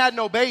you ain't had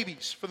no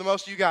babies for the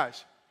most of you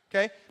guys.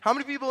 Okay? How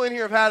many people in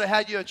here have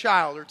had you a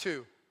child or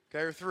 2?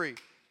 Okay, or 3.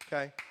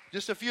 Okay?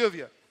 Just a few of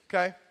you.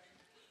 Okay?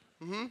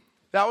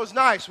 That was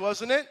nice,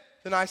 wasn't it?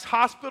 The nice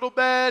hospital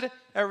bed.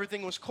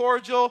 Everything was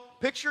cordial.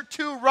 Picture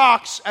 2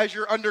 rocks as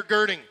you're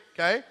undergirding.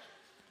 Okay?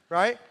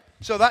 Right?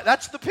 So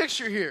that's the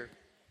picture here.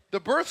 The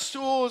birth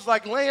stool is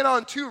like laying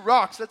on 2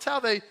 rocks. That's how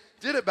they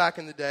did it back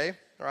in the day.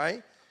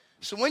 Right?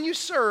 So when you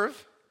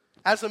serve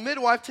as a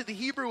midwife to the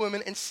Hebrew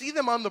women and see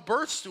them on the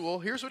birth stool,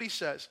 here's what he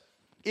says.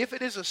 If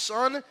it is a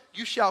son,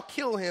 you shall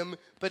kill him,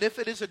 but if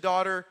it is a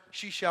daughter,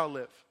 she shall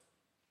live.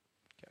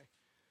 Okay.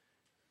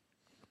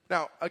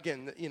 Now,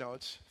 again,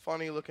 it's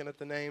funny looking at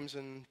the names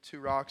and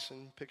 2 rocks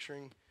and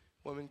picturing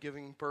women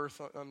giving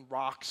birth on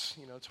rocks.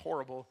 It's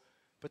horrible.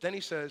 But then he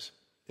says,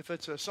 if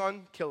it's a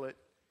son, kill it.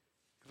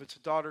 If it's a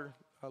daughter,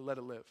 let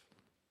it live.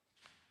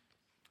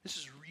 This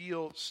is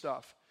real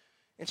stuff.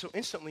 And so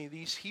instantly,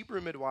 these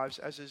Hebrew midwives,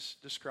 as is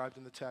described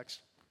in the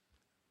text,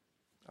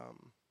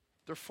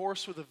 they're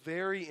forced with a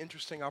very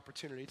interesting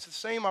opportunity. It's the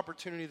same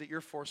opportunity that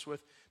you're forced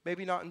with,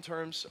 maybe not in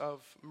terms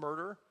of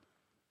murder,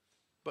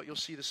 but you'll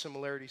see the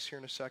similarities here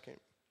in a second.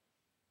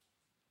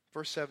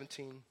 Verse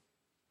 17,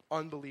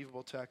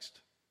 unbelievable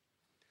text.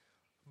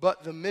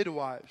 But the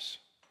midwives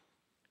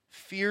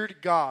feared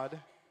God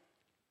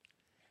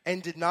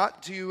and did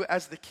not do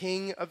as the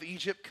king of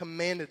Egypt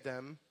commanded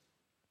them,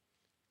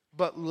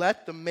 but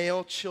let the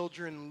male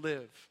children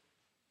live.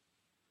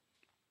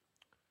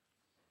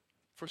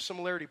 For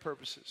similarity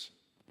purposes,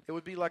 it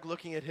would be like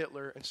looking at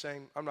Hitler and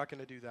saying, I'm not going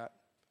to do that.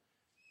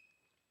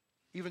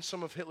 Even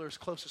some of Hitler's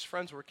closest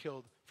friends were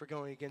killed for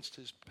going against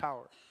his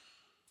power.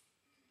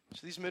 So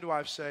these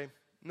midwives say,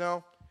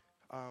 no,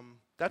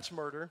 that's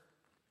murder.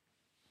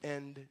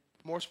 And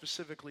more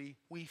specifically,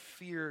 we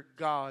fear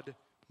God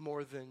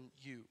more than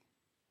you.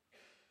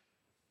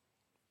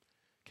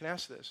 Can I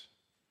ask this?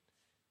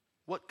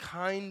 What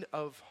kind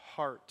of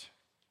heart,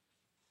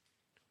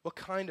 what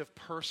kind of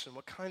person,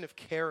 what kind of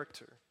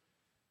character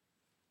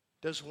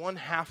does one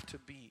have to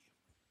be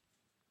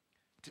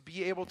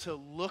able to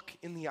look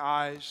in the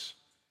eyes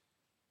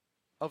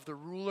of the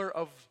ruler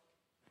of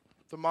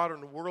the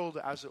modern world,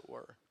 as it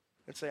were,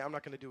 and say, I'm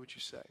not going to do what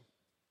you say?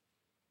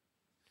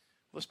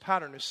 Well, this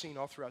pattern is seen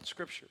all throughout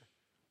Scripture,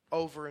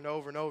 over and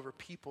over and over.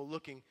 People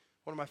looking.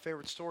 One of my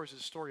favorite stories is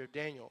the story of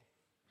Daniel,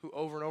 who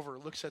over and over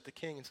looks at the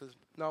king and says,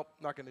 nope,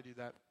 not going to do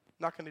that.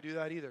 Not going to do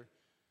that either.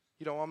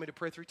 You don't want me to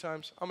pray 3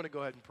 times? I'm going to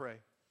go ahead and pray.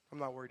 I'm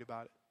not worried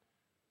about it.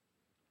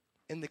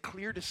 And the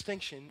clear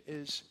distinction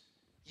is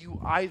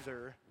you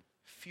either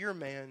fear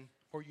man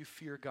or you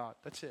fear God.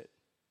 That's it.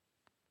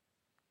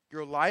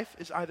 Your life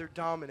is either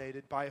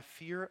dominated by a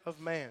fear of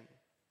man,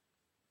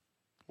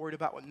 worried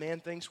about what man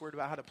thinks, worried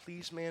about how to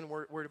please man,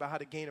 worried about how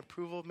to gain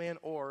approval of man,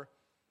 or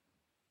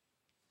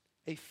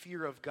a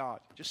fear of God.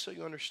 Just so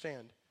you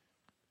understand,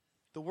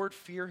 the word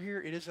fear here,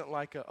 it isn't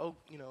like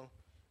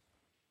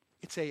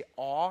it's a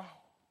awe,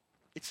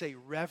 it's a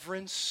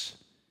reverence,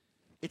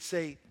 it's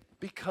a,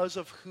 because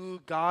of who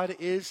God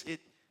is, it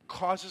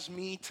causes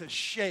me to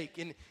shake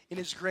in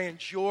his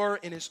grandeur,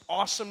 in his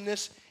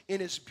awesomeness, in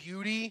his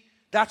beauty.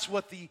 That's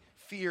what the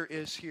fear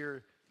is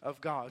here of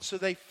God. So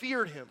they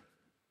feared him.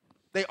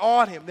 They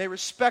awed him. They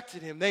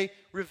respected him. They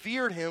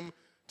revered him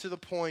to the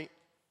point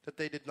that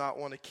they did not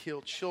want to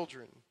kill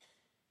children.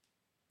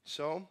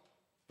 So,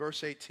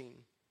 verse 18.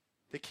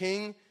 The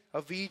king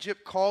of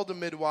Egypt called the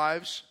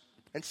midwives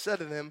and said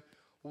to them,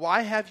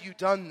 "Why have you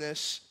done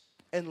this,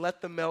 and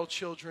let the male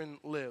children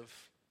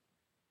live?"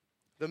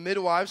 The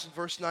midwives, in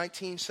verse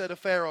 19, said to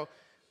Pharaoh,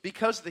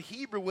 "Because the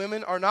Hebrew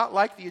women are not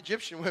like the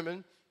Egyptian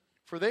women,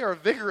 for they are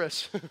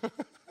vigorous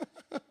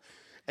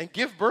and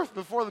give birth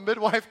before the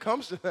midwife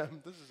comes to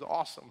them." This is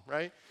awesome,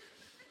 right?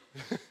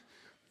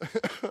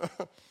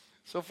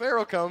 So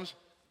Pharaoh comes.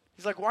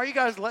 He's like, "Why are you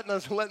guys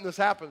letting this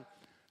happen?"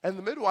 And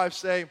the midwives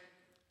say,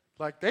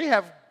 like, they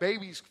have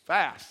babies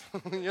fast,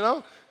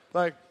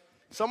 Like,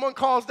 someone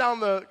calls down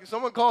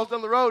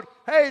the road,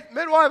 "Hey,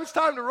 midwife, it's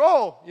time to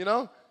roll,"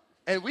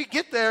 And we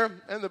get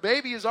there, and the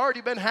baby has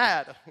already been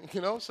had,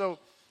 So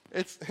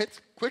it's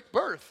quick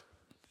birth.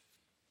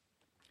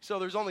 So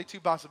there's only two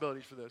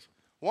possibilities for this.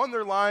 One,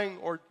 they're lying,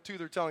 or two,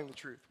 they're telling the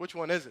truth. Which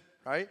one is it,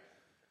 right?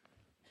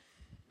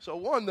 So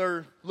one,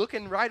 they're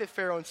looking right at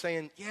Pharaoh and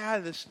saying, "Yeah,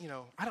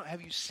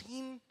 have you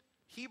seen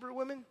Hebrew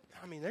women?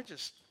 I mean, they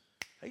just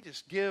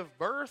give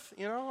birth,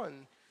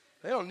 and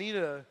they don't need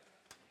a,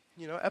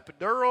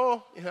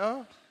 epidural,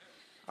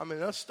 I mean,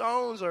 those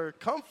stones are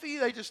comfy.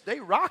 They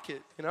rock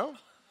it,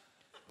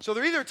 So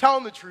they're either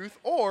telling the truth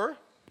or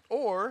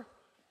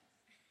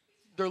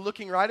they're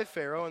looking right at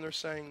Pharaoh and they're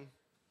saying,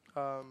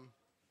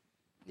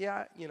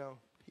 "Yeah,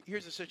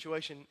 here's the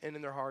situation," and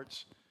in their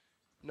hearts,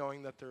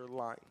 knowing that they're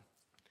lying.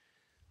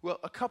 Well,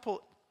 a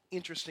couple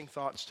interesting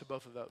thoughts to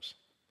both of those.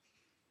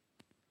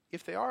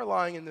 If they are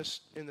lying in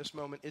this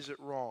moment, is it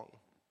wrong?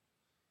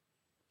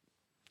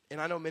 And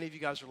I know many of you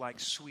guys are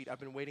like, "Sweet, I've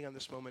been waiting on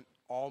this moment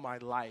all my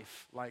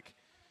life." Like,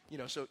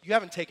 so you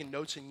haven't taken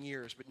notes in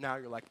years, but now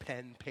you're like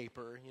pen,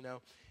 paper,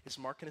 Is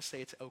Mark going to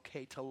say it's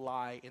okay to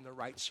lie in the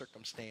right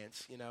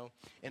circumstance,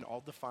 And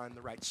I'll define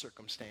the right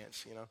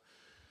circumstance,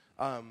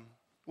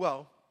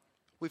 Well,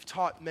 we've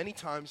taught many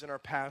times in our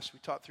past, we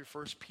taught through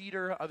 1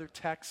 Peter, other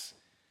texts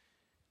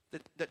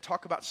that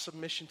talk about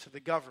submission to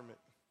the government.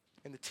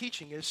 And the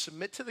teaching is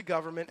submit to the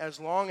government as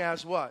long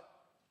as what?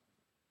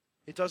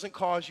 It doesn't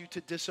cause you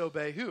to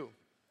disobey who?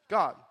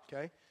 God,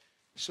 okay?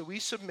 So we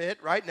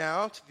submit right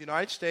now to the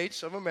United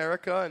States of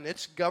America and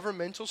its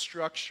governmental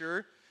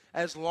structure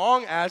as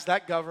long as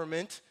that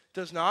government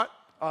does not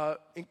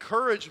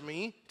encourage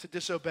me to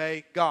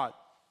disobey God.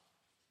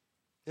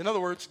 In other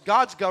words,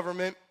 God's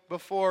government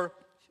before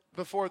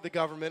the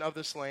government of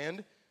this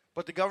land,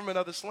 but the government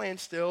of this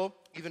land still,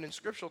 even in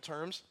scriptural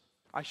terms,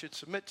 I should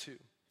submit to,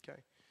 okay?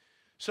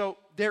 So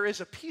there is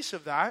a piece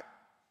of that.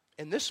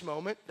 In this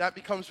moment, that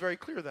becomes very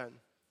clear then.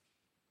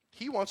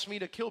 He wants me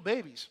to kill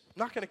babies. I'm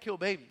not going to kill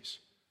babies.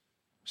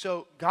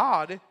 So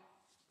God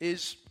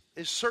is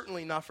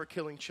certainly not for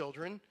killing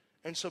children,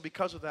 and so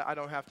because of that, I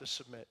don't have to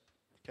submit,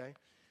 okay?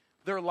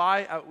 Their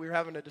lie, we were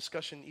having a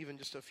discussion even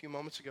just a few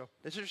moments ago.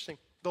 It's interesting.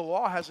 The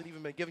law hasn't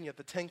even been given yet,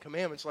 the 10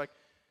 Commandments. Like,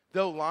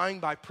 though lying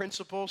by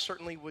principle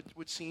certainly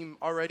would seem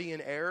already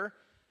in error,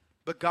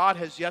 but God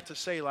has yet to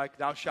say, like,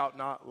 "Thou shalt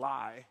not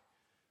lie."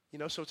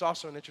 So it's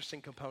also an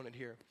interesting component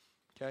here.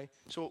 Okay,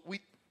 so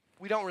we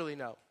don't really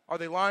know. Are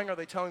they lying? Are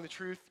they telling the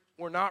truth?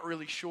 We're not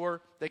really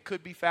sure. They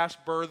could be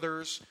fast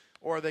birthers,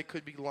 or they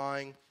could be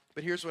lying.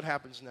 But here's what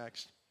happens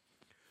next.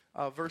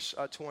 Verse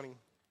 20.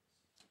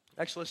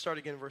 Actually, let's start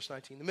again in verse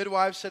 19. The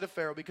midwives said to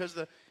Pharaoh, "Because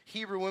the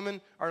Hebrew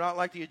women are not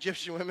like the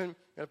Egyptian women,"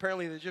 and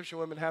apparently the Egyptian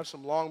women have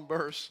some long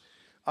births,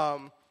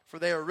 "for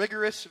they are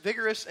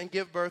vigorous, and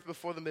give birth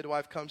before the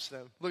midwife comes to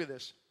them." Look at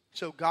this.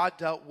 So God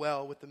dealt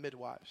well with the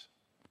midwives.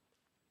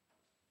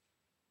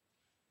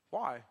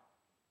 Why?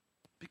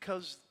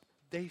 Because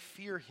they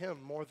fear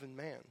him more than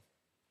man.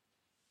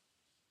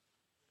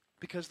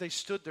 Because they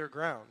stood their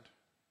ground.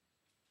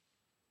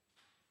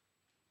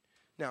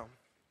 Now,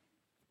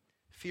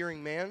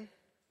 fearing man,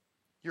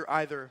 you're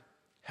either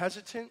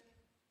hesitant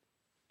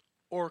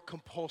or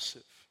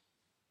compulsive.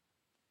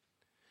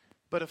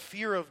 But a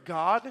fear of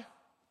God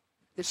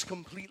is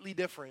completely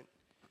different.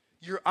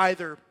 You're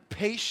either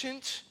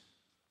patient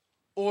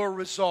or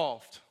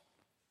resolved.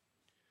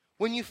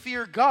 When you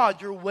fear God,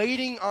 you're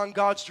waiting on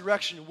God's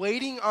direction,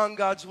 waiting on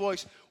God's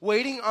voice,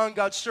 waiting on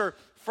God's stir,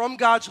 from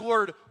God's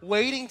word,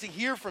 waiting to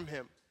hear from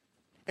him.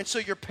 And so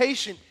you're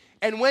patient.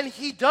 And when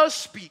he does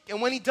speak,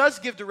 and when he does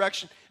give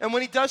direction, and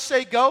when he does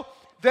say go,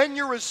 then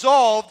you're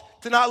resolved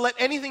to not let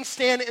anything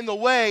stand in the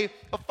way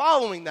of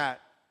following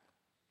that.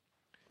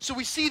 So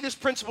we see this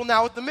principle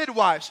now with the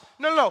midwives.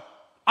 No.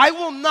 I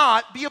will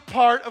not be a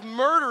part of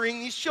murdering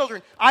these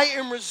children. I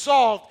am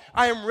resolved.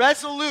 I am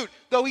resolute.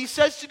 Though he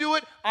says to do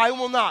it, I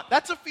will not.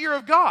 That's a fear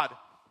of God.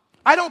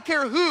 I don't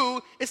care who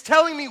is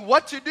telling me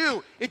what to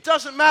do. It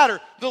doesn't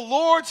matter. The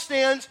Lord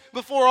stands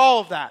before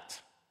all of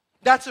that.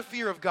 That's a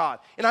fear of God.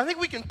 And I think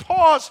we can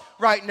pause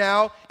right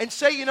now and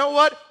say, you know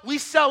what? We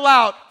sell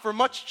out for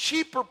much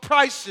cheaper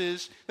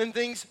prices than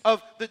things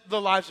of the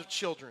lives of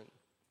children.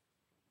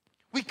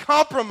 We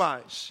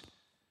compromise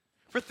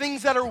for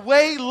things that are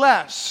way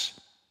less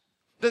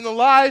than the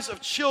lives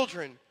of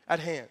children at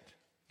hand.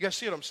 You guys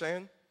see what I'm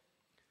saying?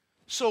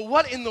 So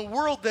what in the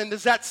world then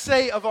does that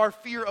say of our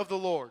fear of the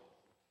Lord?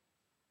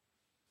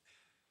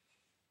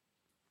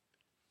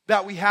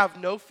 That we have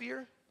no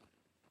fear?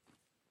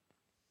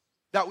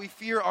 That we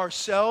fear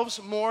ourselves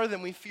more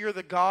than we fear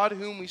the God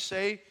whom we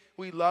say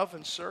we love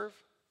and serve?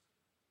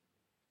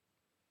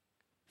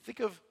 Think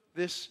of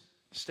this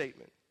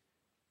statement.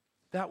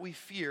 That we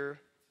fear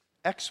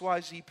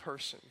XYZ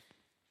person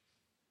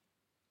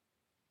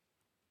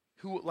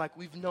who, like,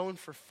 we've known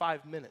for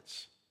 5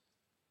 minutes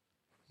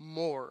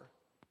more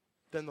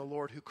than the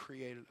Lord who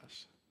created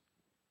us.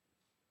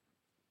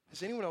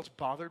 Is anyone else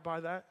bothered by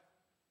that?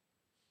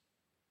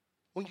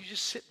 When you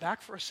just sit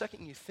back for a second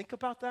and you think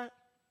about that?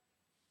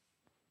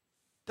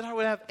 That I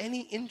would have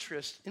any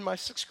interest in my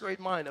 6th grade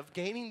mind of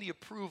gaining the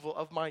approval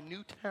of my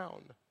new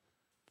town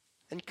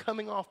and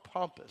coming off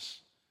pompous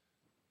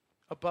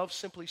above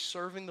simply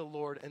serving the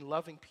Lord and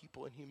loving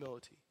people in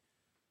humility.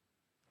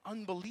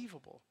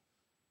 Unbelievable.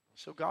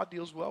 So God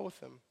deals well with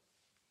them.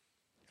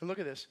 And look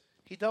at this.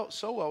 He dealt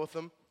so well with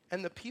them,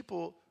 and the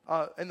people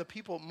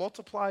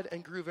multiplied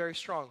and grew very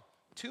strong.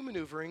 2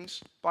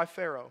 maneuverings by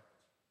Pharaoh.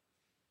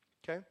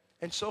 Okay?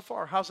 And so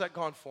far, how's that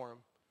gone for him?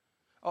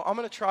 Oh, I'm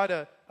going to try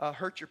to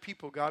hurt your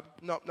people, God.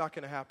 No, not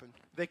going to happen.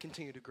 They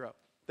continue to grow.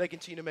 They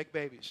continue to make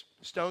babies.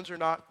 Stones are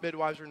not,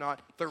 midwives are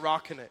not. They're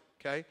rocking it,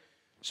 okay?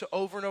 So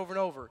over and over and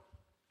over,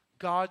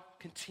 God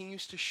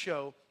continues to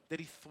show that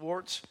he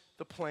thwarts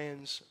the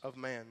plans of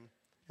man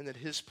and that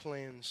his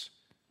plans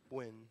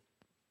win.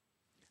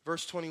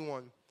 Verse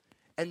 21,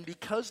 and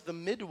because the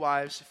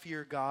midwives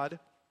fear God,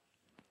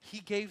 he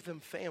gave them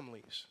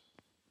families.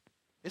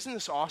 Isn't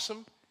this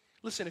awesome?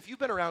 Listen, if you've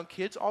been around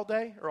kids all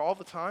day or all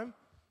the time,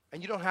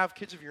 and you don't have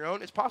kids of your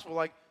own, it's possible,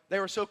 like, they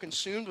were so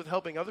consumed with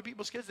helping other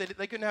people's kids,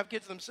 they couldn't have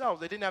kids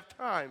themselves. They didn't have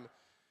time.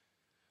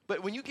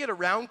 But when you get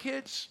around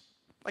kids,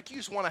 like, you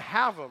just want to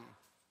have them.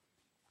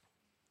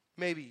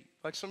 Maybe.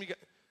 Like, some of you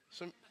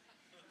guys,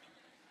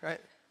 right?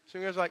 Some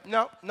of you guys are like,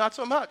 no, not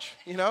so much.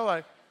 You know,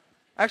 like,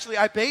 actually,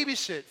 I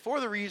babysit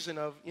for the reason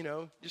of, you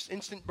know, just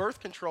instant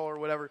birth control or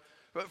whatever.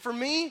 But for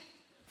me,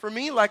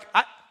 like,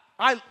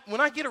 I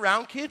when I get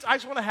around kids, I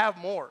just want to have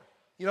more.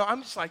 You know,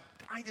 I'm just like,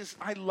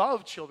 I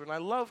love children. I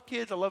love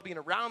kids. I love being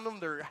around them.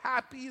 They're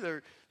happy.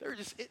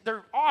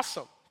 They're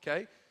awesome,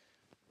 okay?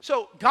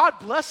 So God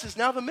blesses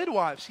now the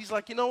midwives. He's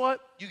like, you know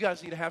what? You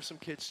guys need to have some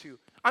kids too.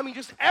 I mean,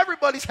 just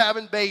everybody's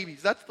having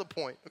babies. That's the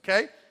point,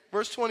 okay?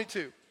 Verse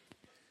 22.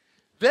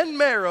 Then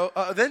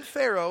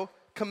Pharaoh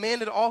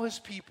commanded all his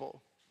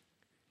people,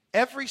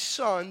 every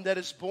son that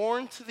is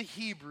born to the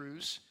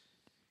Hebrews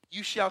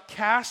you shall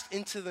cast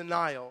into the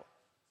Nile,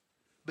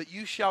 but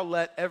you shall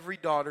let every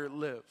daughter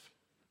live.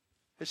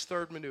 His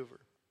third maneuver.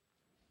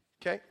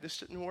 Okay, this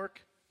didn't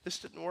work.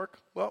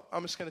 Well,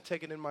 I'm just going to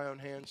take it in my own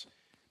hands.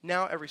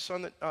 Now, every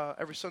son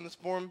that's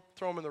born,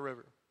 throw him in the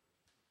river.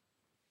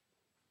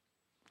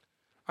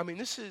 I mean,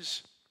 this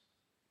is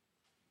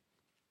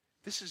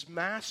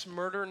mass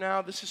murder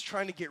now. This is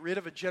trying to get rid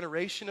of a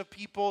generation of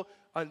people,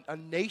 a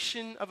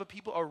nation of a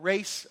people, a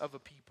race of a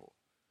people,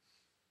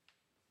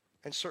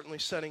 and certainly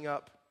setting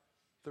up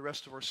the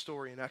rest of our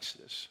story in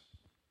Exodus.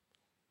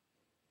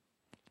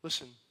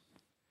 Listen.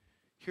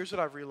 Here's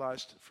what I've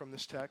realized from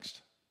this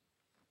text,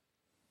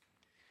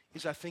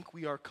 is I think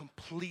we are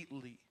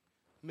completely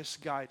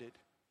misguided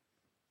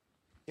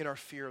in our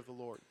fear of the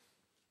Lord.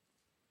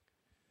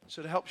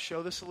 So to help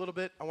show this a little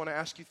bit, I want to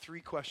ask you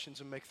 3 questions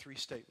and make 3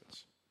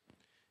 statements.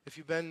 If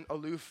you've been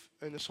aloof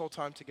in this whole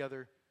time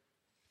together,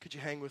 could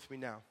you hang with me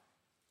now?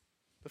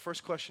 The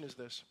first question is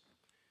this.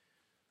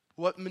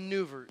 What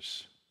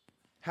maneuvers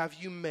have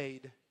you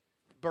made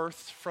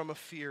birthed from a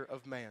fear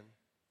of man?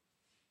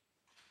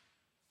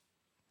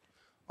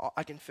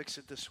 I can fix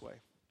it this way.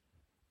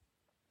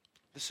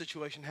 The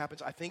situation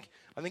happens. I think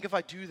if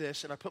I do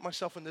this and I put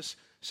myself in this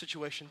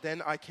situation,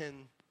 then I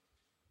can.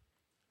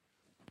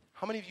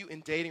 How many of you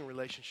in dating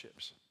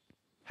relationships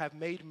have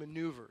made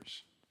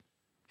maneuvers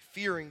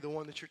fearing the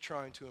one that you're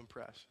trying to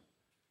impress?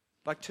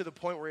 Like to the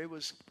point where it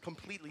was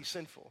completely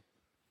sinful.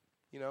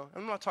 You know,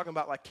 I'm not talking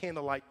about like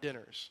candlelight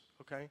dinners,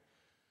 okay?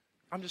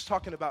 I'm just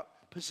talking about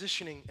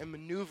positioning and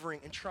maneuvering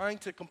and trying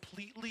to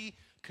completely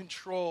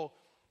control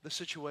the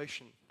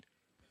situation.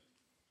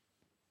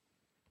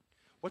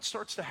 What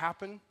starts to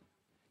happen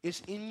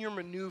is in your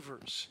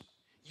maneuvers,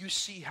 you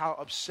see how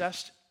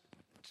obsessed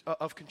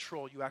of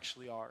control you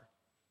actually are.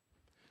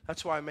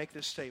 That's why I make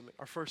this statement,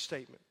 our first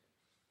statement.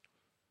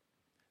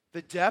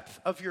 The depth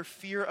of your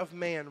fear of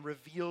man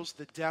reveals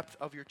the depth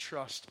of your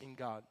trust in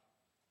God.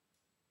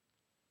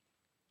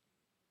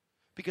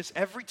 Because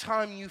every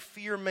time you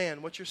fear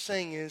man, what you're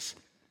saying is,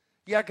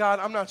 yeah, God,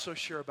 I'm not so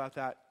sure about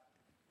that.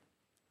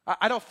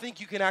 I don't think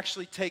you can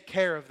actually take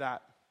care of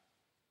that.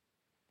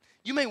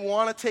 You may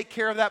want to take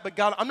care of that, but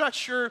God, I'm not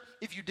sure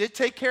if you did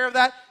take care of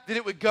that, that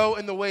it would go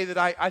in the way that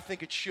I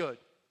think it should.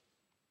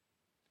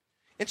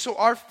 And so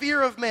our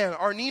fear of man,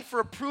 our need for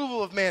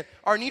approval of man,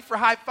 our need for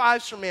high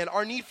fives from man,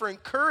 our need for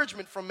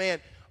encouragement from man,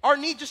 our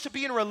need just to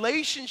be in a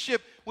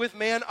relationship with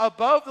man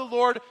above the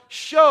Lord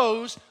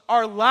shows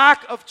our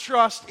lack of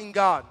trust in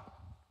God.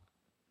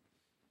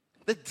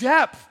 The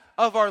depth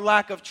of our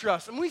lack of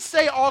trust. And we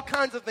say all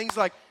kinds of things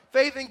like,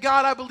 faith in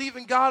God, I believe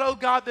in God, oh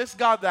God this,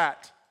 God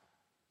that.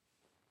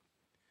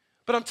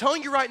 But I'm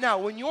telling you right now,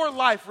 when your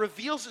life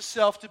reveals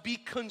itself to be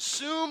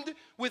consumed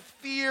with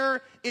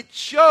fear, it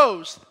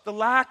shows the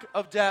lack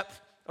of depth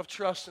of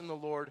trust in the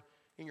Lord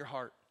in your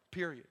heart,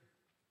 period.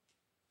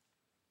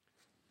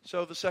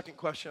 So the second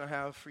question I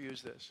have for you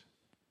is this.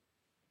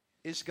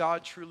 Is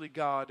God truly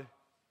God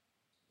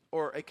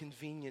or a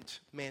convenient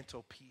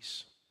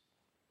mantelpiece?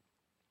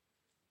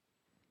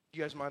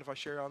 You guys mind if I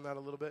share on that a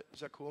little bit? Is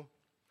that cool?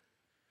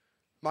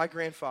 My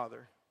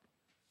grandfather,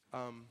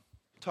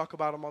 talk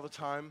about him all the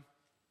time,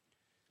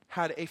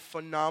 had a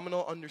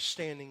phenomenal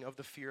understanding of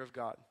the fear of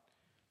God.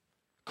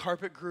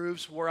 Carpet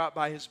grooves wore out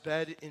by his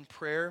bed in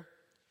prayer.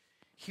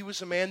 He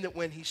was a man that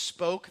when he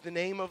spoke the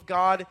name of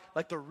God,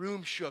 like the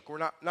room shook.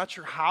 We're not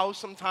sure how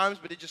sometimes,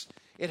 but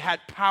it had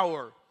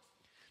power.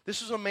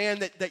 This was a man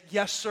that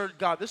yes, served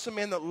God. This is a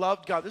man that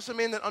loved God. This is a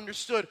man that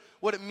understood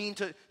what it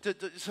meant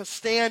to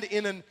stand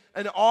in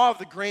an awe of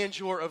the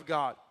grandeur of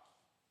God.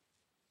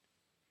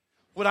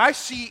 What I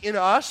see in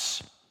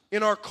us,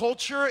 in our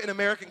culture, in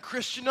American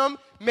Christendom,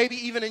 maybe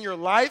even in your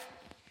life,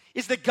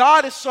 is that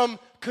God is some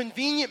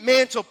convenient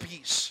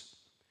mantelpiece.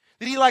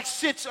 That he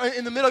sits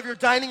in the middle of your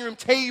dining room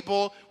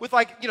table with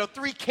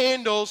 3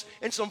 candles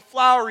and some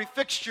flowery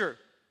fixture.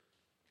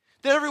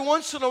 That every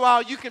once in a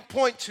while you can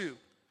point to.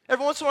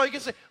 Every once in a while you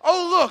can say,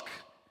 look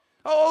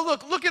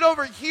it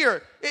over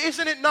here.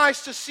 Isn't it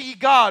nice to see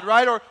God,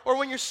 right? Or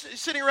when you're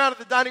sitting around at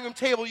the dining room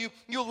table,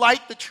 you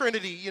light the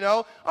Trinity, you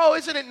know. Oh,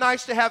 isn't it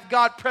nice to have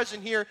God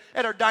present here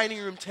at our dining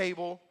room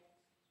table?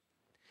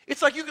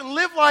 It's like you can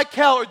live like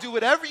hell or do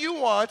whatever you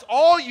want,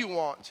 all you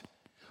want.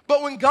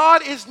 But when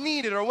God is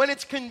needed or when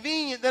it's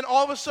convenient, then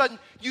all of a sudden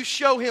you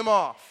show him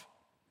off.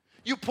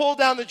 You pull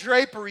down the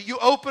drapery, you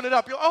open it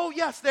up.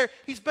 Yes, there.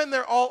 He's been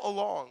there all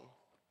along.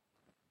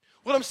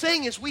 What I'm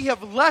saying is we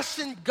have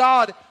lessened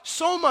God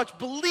so much,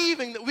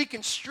 believing that we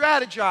can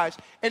strategize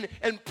and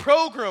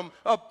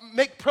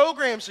make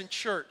programs in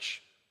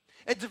church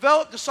and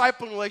develop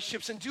discipling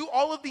relationships and do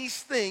all of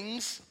these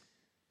things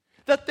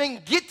that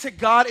then get to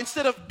God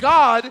instead of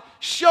God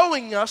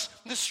showing us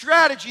the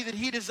strategy that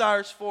he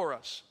desires for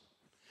us.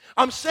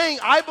 I'm saying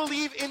I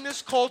believe in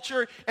this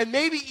culture and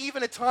maybe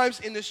even at times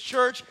in this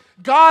church,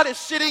 God is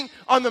sitting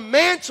on the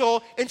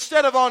mantle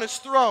instead of on his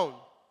throne.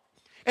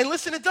 And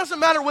listen, it doesn't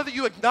matter whether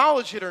you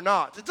acknowledge it or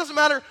not. It doesn't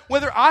matter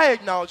whether I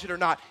acknowledge it or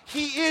not.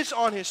 He is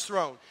on his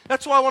throne.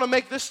 That's why I want to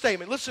make this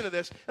statement. Listen to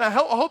this, and I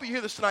hope you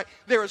hear this tonight.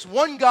 There is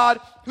one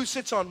God who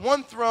sits on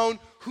one throne,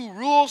 who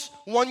rules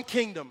one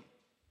kingdom.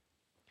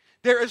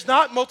 There is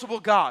not multiple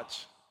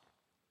gods,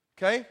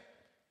 okay?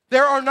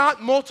 There are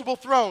not multiple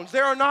thrones.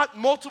 There are not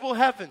multiple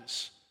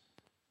heavens.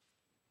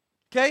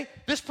 Okay?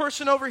 This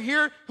person over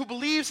here who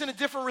believes in a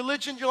different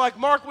religion, you're like,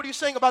 Mark, what are you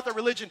saying about that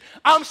religion?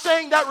 I'm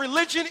saying that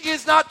religion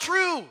is not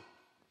true.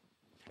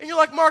 And you're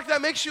like, Mark,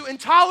 that makes you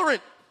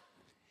intolerant.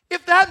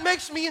 If that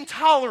makes me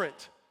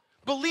intolerant,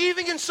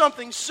 believing in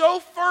something so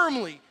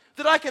firmly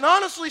that I can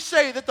honestly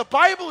say that the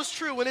Bible is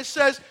true when it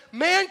says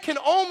man can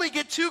only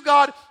get to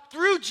God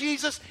through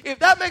Jesus, if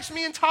that makes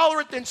me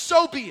intolerant, then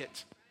so be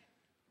it.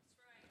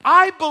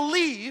 I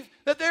believe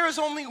that there is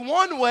only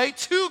one way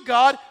to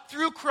God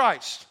through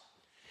Christ.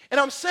 And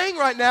I'm saying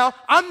right now,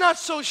 I'm not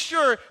so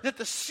sure that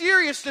the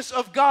seriousness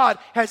of God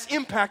has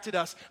impacted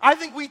us. I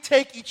think we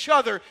take each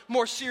other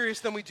more serious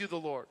than we do the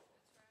Lord.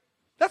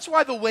 That's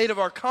why the weight of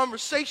our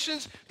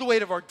conversations, the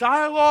weight of our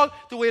dialogue,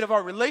 the weight of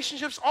our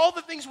relationships, all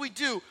the things we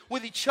do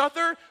with each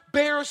other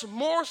bears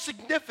more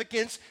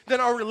significance than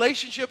our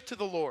relationship to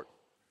the Lord.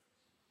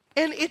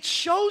 And it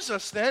shows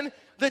us then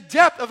the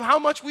depth of how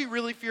much we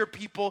really fear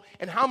people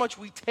and how much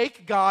we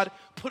take God,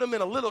 put him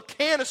in a little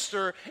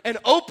canister, and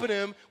open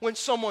him when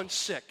someone's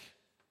sick.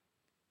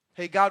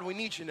 Hey, God, we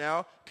need you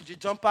now. Could you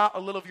dump out a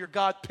little of your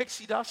God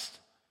pixie dust?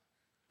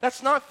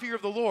 That's not fear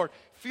of the Lord.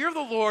 Fear of the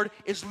Lord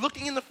is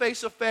looking in the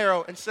face of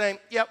Pharaoh and saying,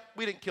 yep,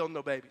 we didn't kill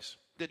no babies.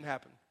 Didn't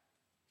happen.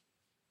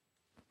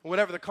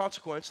 Whatever the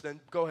consequence,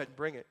 then go ahead and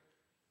bring it.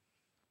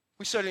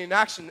 We studied in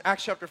Acts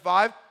chapter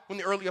 5, when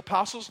the early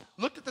apostles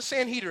looked at the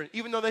Sanhedrin,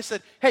 even though they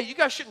said, hey, you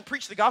guys shouldn't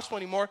preach the gospel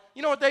anymore.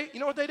 You know what they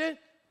did?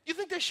 You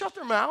think they shut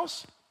their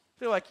mouths?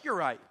 They're like, you're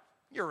right.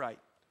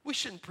 We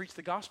shouldn't preach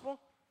the gospel.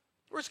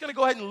 We're just going to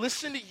go ahead and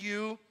listen to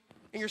you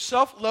and your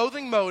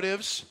self-loathing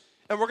motives,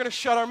 and we're going to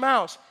shut our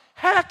mouths.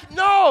 Heck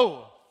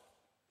no!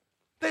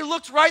 They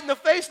looked right in the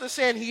face of the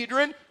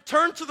Sanhedrin,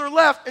 turned to their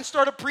left, and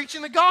started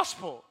preaching the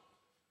gospel.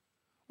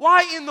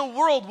 Why in the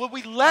world would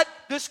we let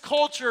this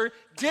culture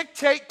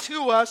dictate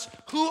to us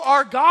who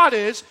our God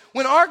is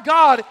when our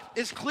God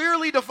is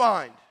clearly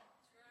defined?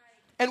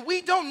 And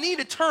we don't need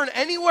to turn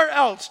anywhere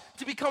else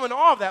to become in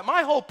awe of that.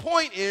 My whole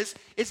point is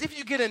if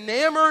you get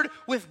enamored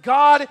with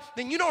God,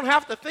 then you don't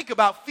have to think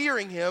about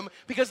fearing Him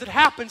because it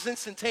happens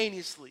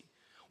instantaneously.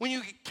 When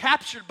you get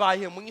captured by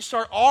Him, when you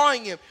start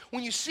awing Him,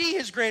 when you see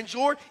His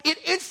grandeur, it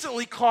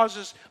instantly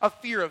causes a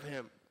fear of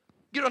Him.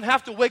 You don't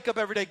have to wake up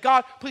every day,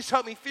 God, please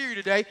help me fear you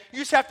today. You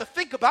just have to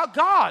think about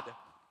God.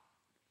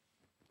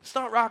 It's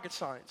not rocket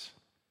science.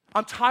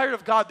 I'm tired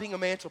of God being a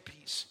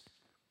mantelpiece.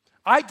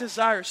 I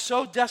desire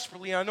so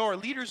desperately, and I know our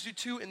leaders do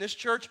too in this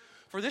church,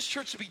 for this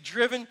church to be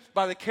driven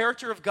by the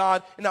character of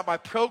God and not by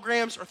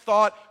programs or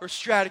thought or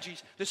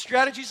strategies. The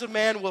strategies of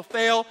man will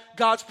fail.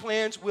 God's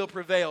plans will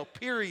prevail.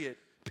 Period.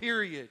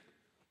 Period.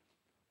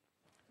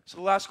 So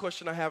the last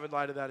question I have in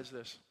light of that is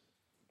this.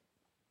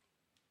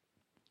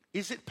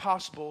 Is it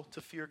possible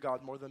to fear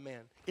God more than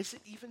man? Is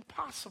it even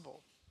possible?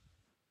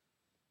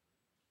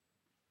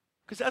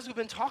 Because as we've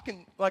been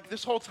talking like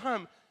this whole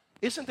time,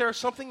 isn't there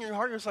something in your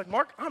heart that's like,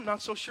 Mark, I'm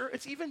not so sure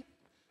it's even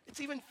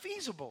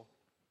feasible.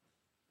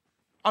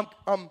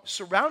 I'm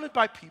surrounded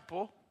by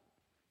people.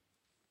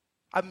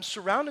 I'm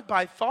surrounded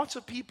by thoughts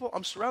of people.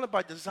 I'm surrounded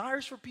by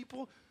desires for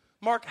people.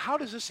 Mark, how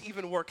does this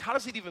even work? How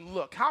does it even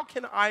look? How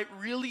can I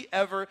really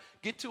ever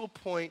get to a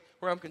point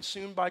where I'm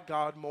consumed by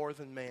God more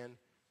than man?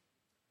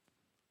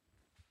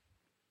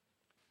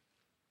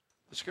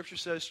 The scripture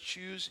says,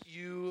 choose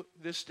you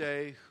this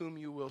day whom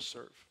you will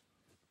serve.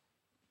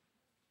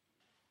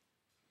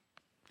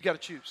 You got to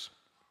choose.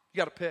 You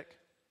got to pick.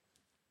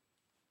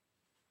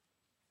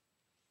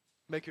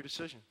 Make your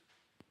decision.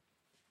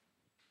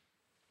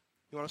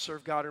 You want to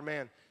serve God or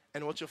man?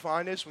 And what you'll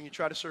find is when you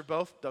try to serve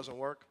both, it doesn't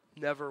work.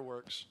 Never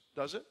works.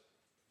 Does it?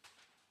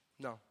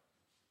 No.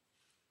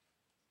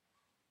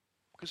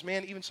 Because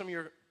man, even some of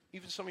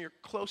your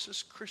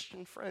closest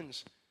Christian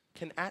friends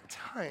can at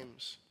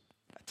times,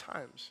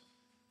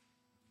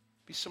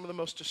 be some of the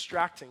most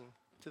distracting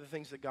to the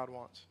things that God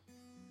wants.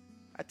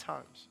 At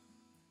times.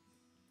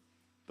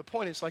 The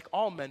point is, like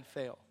all men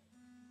fail.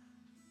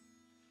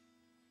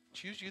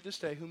 Choose you this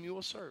day whom you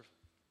will serve.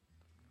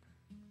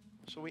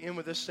 So we end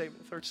with this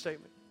statement, the third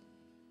statement.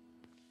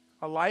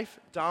 A life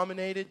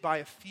dominated by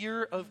a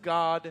fear of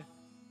God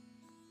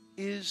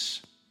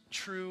is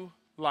true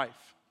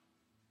life.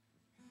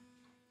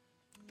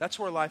 That's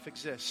where life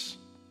exists.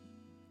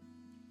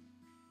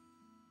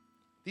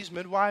 These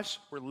midwives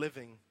were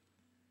living.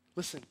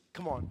 Listen,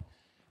 come on.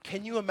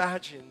 Can you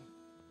imagine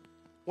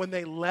when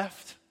they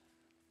left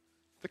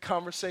the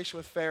conversation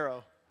with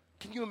Pharaoh?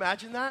 Can you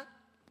imagine that?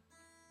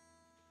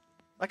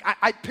 Like,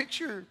 I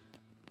picture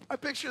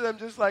them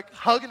just like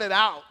hugging it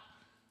out.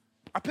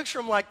 I picture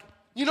them like,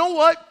 you know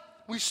what?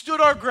 We stood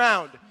our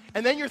ground.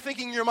 And then you're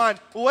thinking in your mind,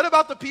 well, what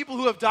about the people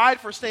who have died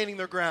for standing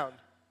their ground?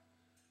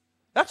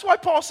 That's why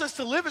Paul says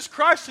to live is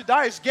Christ, to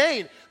die is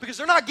gain. Because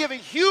they're not giving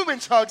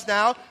humans hugs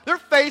now. They're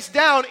face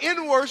down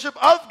in worship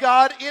of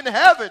God in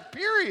heaven,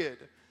 period.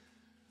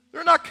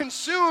 They're not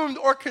consumed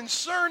or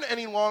concerned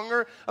any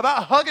longer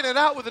about hugging it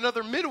out with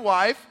another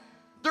midwife.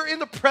 They're in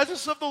the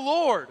presence of the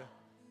Lord.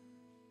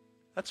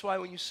 That's why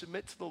when you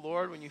submit to the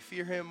Lord, when you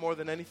fear Him more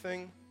than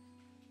anything,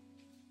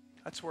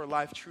 that's where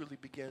life truly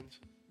begins.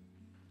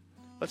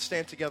 Let's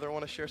stand together. I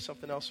want to share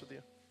something else with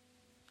you.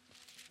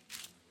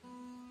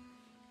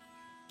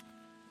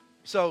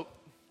 So,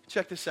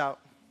 check this out.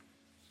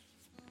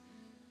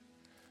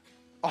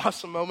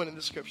 Awesome moment in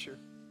the scripture.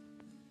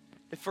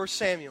 In 1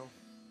 Samuel.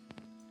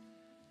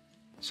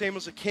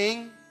 Samuel's a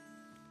king.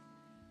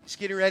 He's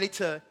getting ready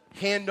to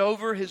hand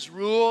over his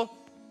rule.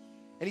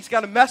 And he's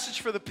got a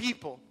message for the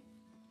people.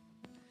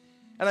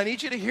 And I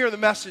need you to hear the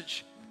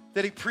message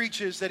that he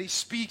preaches, that he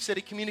speaks, that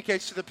he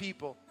communicates to the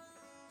people.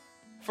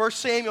 1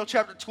 Samuel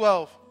chapter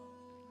 12.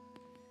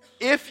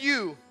 If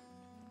you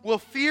will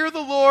fear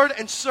the Lord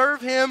and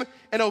serve Him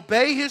and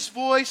obey His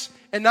voice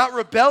and not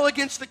rebel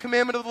against the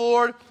commandment of the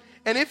Lord,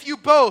 and if you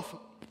both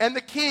and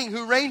the king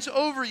who reigns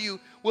over you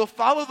will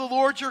follow the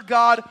Lord your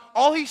God,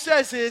 all he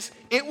says is,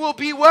 it will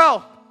be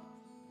well.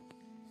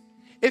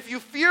 If you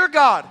fear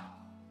God,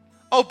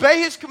 obey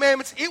His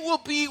commandments, it will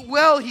be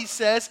well, he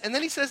says. And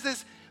then he says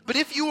this, but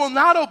if you will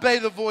not obey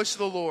the voice of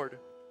the Lord,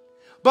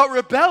 but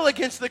rebel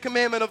against the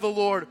commandment of the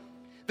Lord,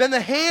 then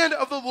the hand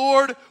of the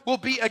Lord will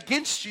be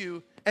against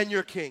you and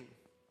your king.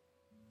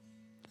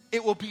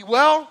 It will be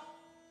well,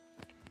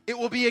 it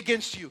will be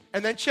against you.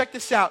 And then check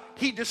this out.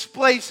 He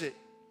displays it.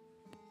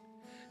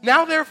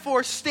 Now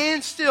therefore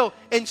stand still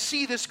and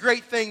see this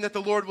great thing that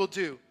the Lord will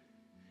do.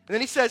 And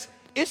then he says,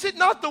 is it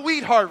not the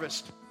wheat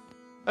harvest?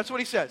 That's what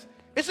he says.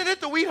 Isn't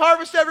it the wheat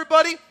harvest,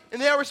 everybody?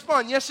 And they all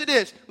respond, yes it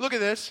is. Look at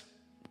this.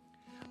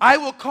 I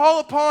will call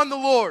upon the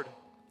Lord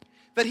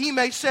that He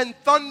may send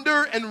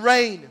thunder and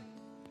rain.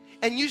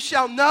 And you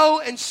shall know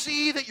and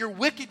see that your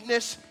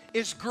wickedness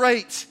is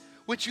great,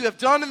 which you have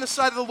done in the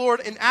sight of the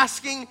Lord in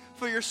asking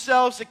for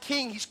yourselves a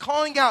king. He's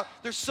calling out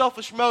their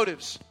selfish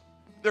motives.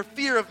 their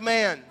fear of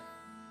man.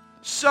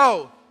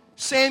 So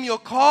Samuel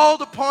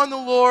called upon the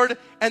Lord,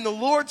 and the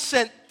Lord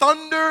sent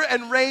thunder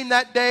and rain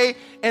that day,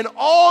 and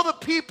all the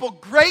people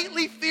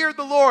greatly feared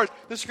the Lord,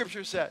 the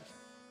scripture says.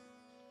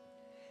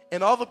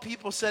 And all the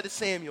people said to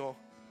Samuel,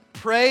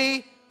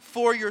 pray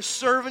for your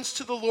servants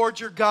to the Lord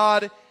your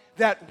God,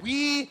 that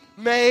we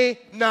may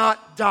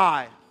not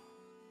die.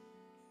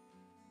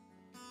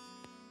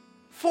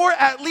 For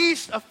at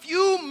least a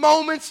few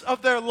moments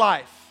of their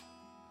life,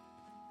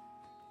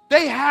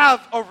 they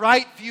have a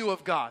right view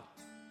of God.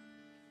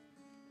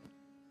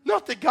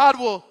 Not that God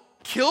will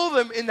kill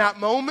them in that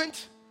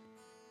moment,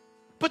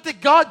 but that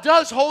God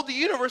does hold the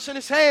universe in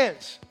his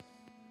hands.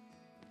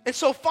 And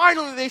so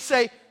finally they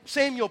say,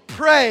 Samuel,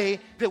 pray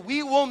that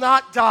we will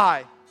not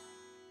die.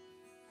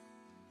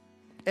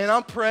 And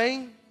I'm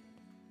praying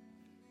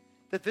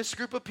that this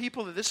group of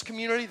people, that this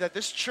community, that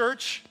this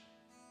church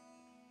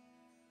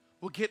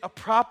will get a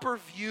proper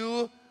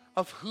view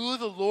of who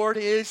the Lord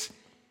is,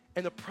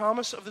 and the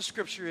promise of the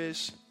scripture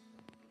is,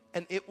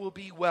 and it will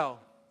be well.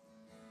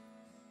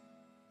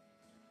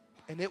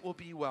 And it will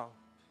be well.